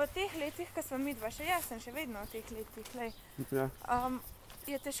 v teh letih, ko smo midva, jaz sem še vedno v teh letih,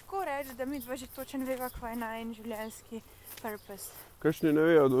 je težko reči, da midva že točno veva, kva je najin življenjski purpose. Kakšni ne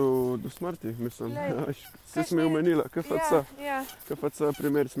vejo do smrti, mislim. Si mi omenila, KFC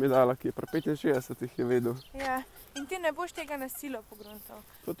primer si mi dala, ki je pri 65 je vedel. Ja, in ti ne boš tega na silo pogruntal.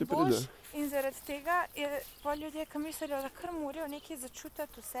 To ti pride. In zaradi tega je pa ljudje, ki mislijo, da kar morajo nekaj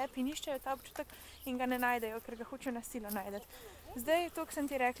začutiti v sebi in iščejo ta občutek in ga ne najdejo, ker ga hočejo na silo najdeti. Zdaj, to, ko sem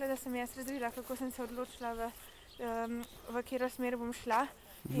ti rekla, da sem jaz razvila, kako sem se odločila v katero smer bom šla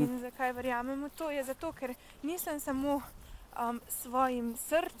in zakaj verjamem v to, je zato, ker nisem samo svojim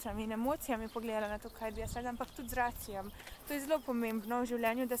srcem in emocijami pogledala na to, kaj bi jaz rada, ampak tudi z racijam. To je zelo pomembno v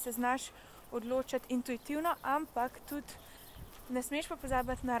življenju, da se znaš odločati intuitivno, ampak tudi ne smeš pa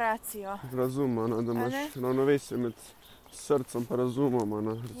pozabiti na racijo. Razum, da imaš ravnovesje med srcem pa razumom,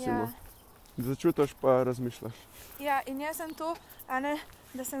 recimo. Začutiš pa razmišljaš. Ja, in jaz sem to,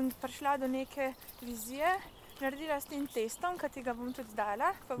 da sem prišla do neke vizije, naredila s tem testom, ki ti ga bom tudi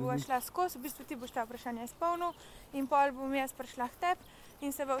dala, pa bova šla skozi, v bistvu ti boš ta vprašanja izpolnil in pol bom jaz prišla k tebi in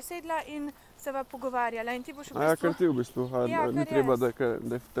se va usedla in se va pogovarjala. In ti boš v bistvu... kar ti v bistvu, ni treba, da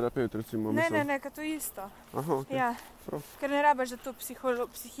je terapeut, recimo. Ne, ka to isto. Aha, ok. Ja, ker ne rabaš za to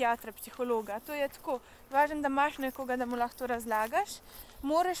psihiatra, psihologa. To je tako, važno, da imaš nekoga, da mu lahko to razlagaš.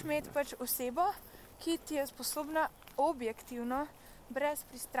 Moraš imeti pač osebo, ki ti je sposobna objektivno, brez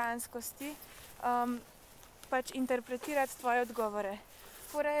pristranskosti, pač interpretirati tvoje odgovore.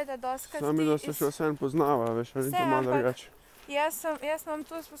 Fora je, da dostakrat Sami, da se še vsem poznava, veš, ali to malo drugače. Jaz imam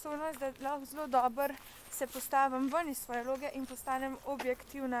to sposobnost, da lahko zelo dobro se postavim ven iz svoje vloge in postanem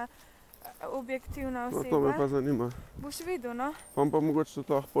objektivna oseba. No, to me pa zanima. Boš videl, no? Pa mogoče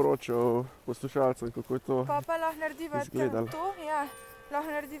tudi lahko poročal poslušalcem, kako je to izgledalo. Pa lahko narediva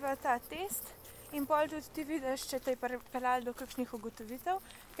lahko narediva ta test in pol tudi ti vidiš, če te je pripeljalo do kakšnih ugotovitev,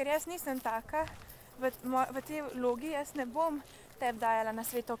 ker jaz nisem taka, v tej vlogi jaz ne bom tebi dajala na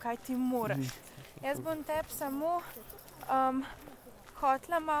svetu, kaj ti moraš. Jaz bom tebi samo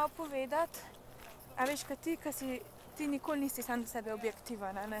hotela malo povedati, a veš, ti nikoli nisi sam do sebe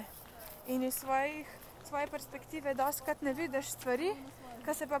objektiven, ne? In iz svoje perspektive dostakrat ne vidiš stvari,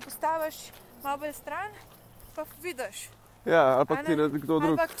 ko se pa postaviš malo bolj stran, pa vidiš Ja, ali pa ti kdo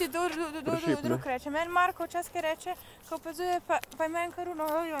drug. Ampak ti drug reče. Meni Marko včasih reče, ko opazuje, pa je meni kar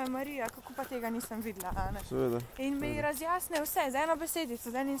joj Marija, kako pa tega nisem videla. Seveda. In mi razjasne vse, z eno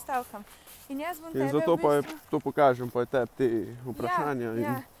besedico, z enim stavkom. In jaz bom tebe In zato pa to pokažem, pa je tebi te vprašanja.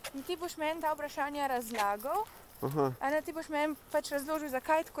 Ja. In ti boš meni ta vprašanja razlagal. Ti boš meni pač razložil,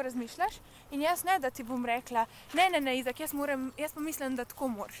 zakaj tako razmišljaš. In jaz ne, da ti bom rekla, ne, Izak, jaz pa mislim, da tako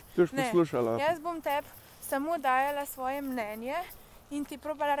moraš. Ti boš poslušala. Jaz bom tebi samo dajala svoje mnenje in ti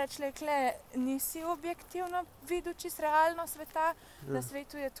probala reči, le, nisi objektivno videl čisto realno sveta, na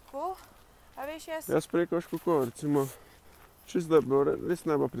svetu je tako. A veš, jaz prekaš kako, recimo, čisto da je bilo res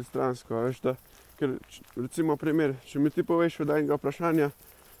ne bo pristransko, veš, da, ker recimo primer, če mi ti poveš od enega vprašanja,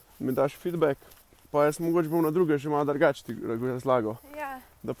 mi daš feedback, pa jaz mogoče bom na druge že malo drugače ti razlagal. Ja.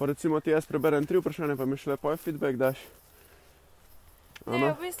 Da pa recimo ti jaz preberem 3 vprašanja, pa mi še lepo feedback daš.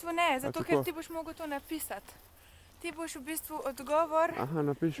 Ne, v bistvu ne, zato ker ti boš mogel to napisati. Ti boš v bistvu odgovor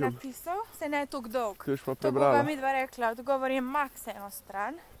napisal, se ne toliko dolg. Ti boš pa prebrala. To bova midva rekla, odgovor je maks eno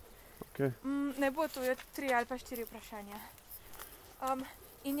stran. Okay. Ne bo to 3 ali pa 4 vprašanja.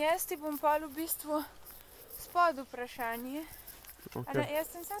 In jaz ti bom pol v bistvu spod vprašanje. Okay.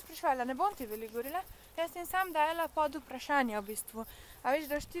 Jaz sem sam spraševala, ne bom ti veliko govorila, jaz sem sam dajala pod vprašanja v bistvu. A veš,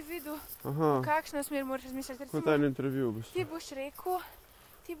 da boš ti videl, v kakšno smer moraš razmišljati. Kot en intervju v bistvu.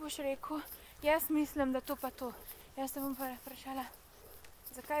 Ti boš rekel, jaz mislim, da to pa to. Jaz te bom pa vprašala,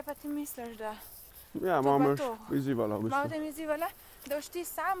 zakaj pa ti misliš, da ja, malo me izzivala v bistvu. Malo te mi izzivala, da boš ti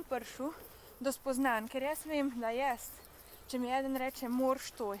sam prišel do spoznanj, ker jaz vem, da če mi eden reče,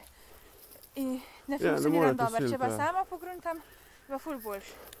 moraš to, in ne funkcioniram dobro. Če pa sama pogruntam, pa ful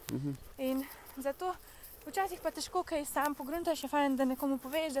boljš. In zato včasih pa težko, kaj sam pogruntaš, je fajn, da nekomu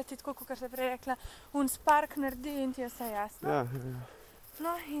poveš, da ti tako, kot se prej rekla, un spark naredi in ti je vse jasno. Ja.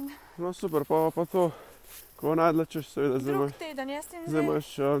 No super, pa to, ko najdlačeš, seveda drug teden, jaz tim zdaj imaš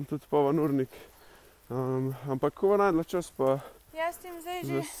tudi poven urnik. Ampak ko najdlačeš, pa jaz tim zdaj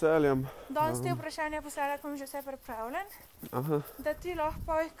z veseljem. Danes te vprašanja poslala, ko mi že vse pripravljen. Da ti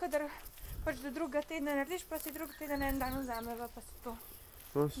lahko kadar pač do drugega tedna narediš, pa si drugi teden en dan vzameva, pa si to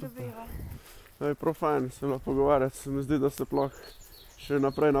dobiva. Prav fajn se bilo pogovarjati, se mi zdi, da se ploh še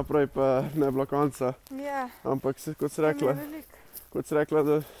naprej, pa ne bilo konca. Ja. Ampak kot si rekla,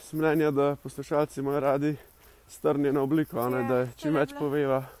 da si mnenja, da poslušalci imajo radi strnjeno obliko, da čim več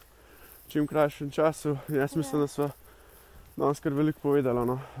poveva, čim krajšem času. Jaz mislim, da sva danes kar veliko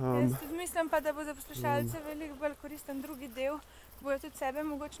povedala. Jaz mislim pa, da bo za poslušalce veliko bolj koristen drugi del, bojo tudi sebe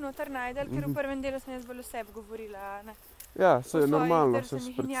mogoče noter najdel, ker v prvem delu sem jaz bolj o sebi govorila. Ja, se je normalno, se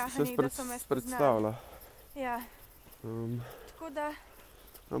predstavlja. Ja. Tako da...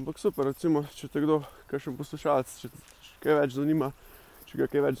 Ampak super, recimo, če te kdo, kakšen poslušalec, če ga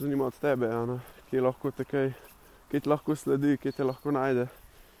kaj več zanima od tebe, kje ti lahko sledi, kje te lahko najde.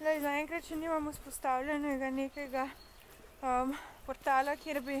 Zaenkrat, če nimamo vzpostavljenega nekega portala,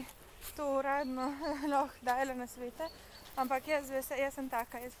 kjer bi to uradno lahko dajala na svete, ampak jaz sem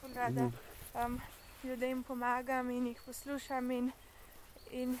taka, jaz bolj rada ljudem pomagam in jih poslušam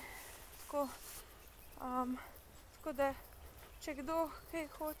in tako. Tako da, če kdo kaj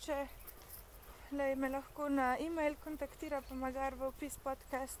hoče, me lahko na e-mail kontaktira, pa magar v opis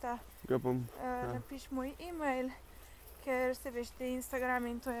podcasta napiš moj e-mail, ker se veš, te Instagram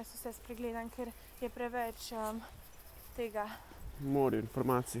in to jaz vse spregledam, ker je preveč tega. Morje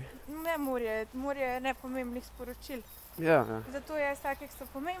informacij. Ne morje nepomembnih sporočil. Ja. Zato jaz take, ki so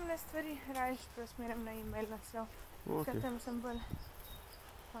pomembne stvari, rajš preusmerim na e-mail naslov, ker tam sem bolj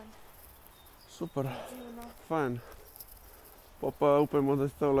fajn. Super, fajn. Pa upajmo, da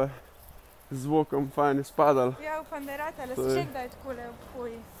je tole zvokom fajn izpadal. Ja, upam, da je ratala. Si še kdaj takole v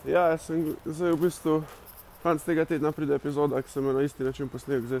hoji? Ja, jaz sem zdaj v bistvu konec tega tedna pride epizoda, ki sem jo na isti način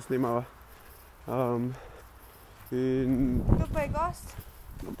posnel, zdaj snimava. Kdo pa je gost?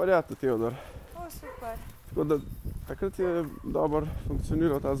 Prijatelj Teodor. Super. Tako da takrat je dobro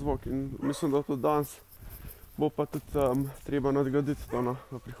funkcioniral ta zvok in mislim, da tudi danes bo pa tudi treba nadgraditi to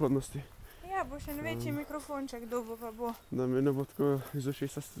v prihodnosti. Ja, bo še en večji mikrofonček, dobo pa bo. Da mi ne bo tako iz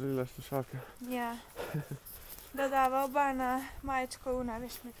ušesa streljala slušalke. Ja. Da dava oba na majčko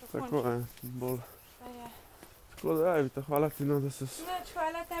veš mikrofonček. Tako je, bolj. Tako da, Evita, hvala ti, da si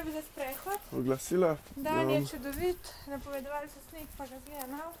hvala tebi za sprehod. oglasila. Dan je čudovit, napovedovali so sneg, pa ga zgleda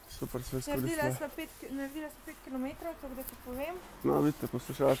nav. Super, sve izkoristila. Naredila smo 5 kilometrov, tako da ti povem. No, vidite,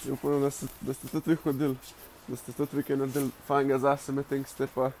 poslušalci, upam, da ste tudi vi hodili, da ste tudi vi kaj naredili fajnega zase, medtem, ki ste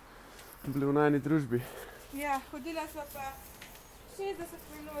pa bili v najni družbi. Ja, hodila sva pa 60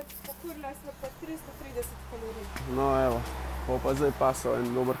 minut, pokurila sva pa 330 kalorij. No, evo, pa zdaj pasal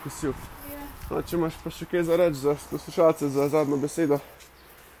en dober kosil. Ja. No, če imaš pa še kaj za reči za poslušalce, za zadnjo besedo,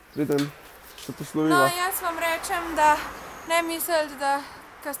 preden se posloviva. No, jaz vam rečem, da ne mislite, da,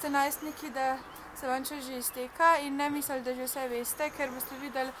 ko ste najstniki, da se vam čas že izteka in ne mislite, da že vse veste, ker boste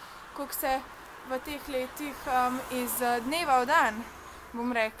videli, koliko se v teh letih iz dneva v dan,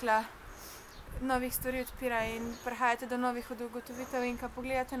 bom rekla, novih stvari odpira in prihajate do novih ugotovitev in ko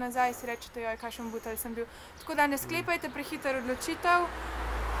pogledate nazaj, si rečete, joj, kakšen butelj sem bil. Tako da ne sklepajte prehiter odločitev,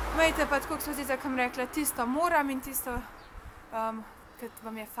 imejte pa, tako so zdaj, kam rekla, tisto moram in tisto, kot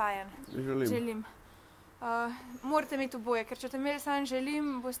vam je fajn. Želim. Morate imeti oboje, ker če te imeli samo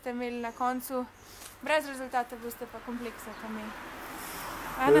želim, boste imeli na koncu, brez rezultata boste pa kompleksa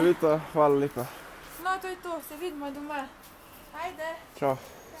imeli. Evita, hvala lepa. No, to je to, se vidimo doma. Ajde. Čau. Čau.